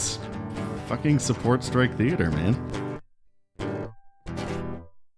always, fucking support Strike Theater, man.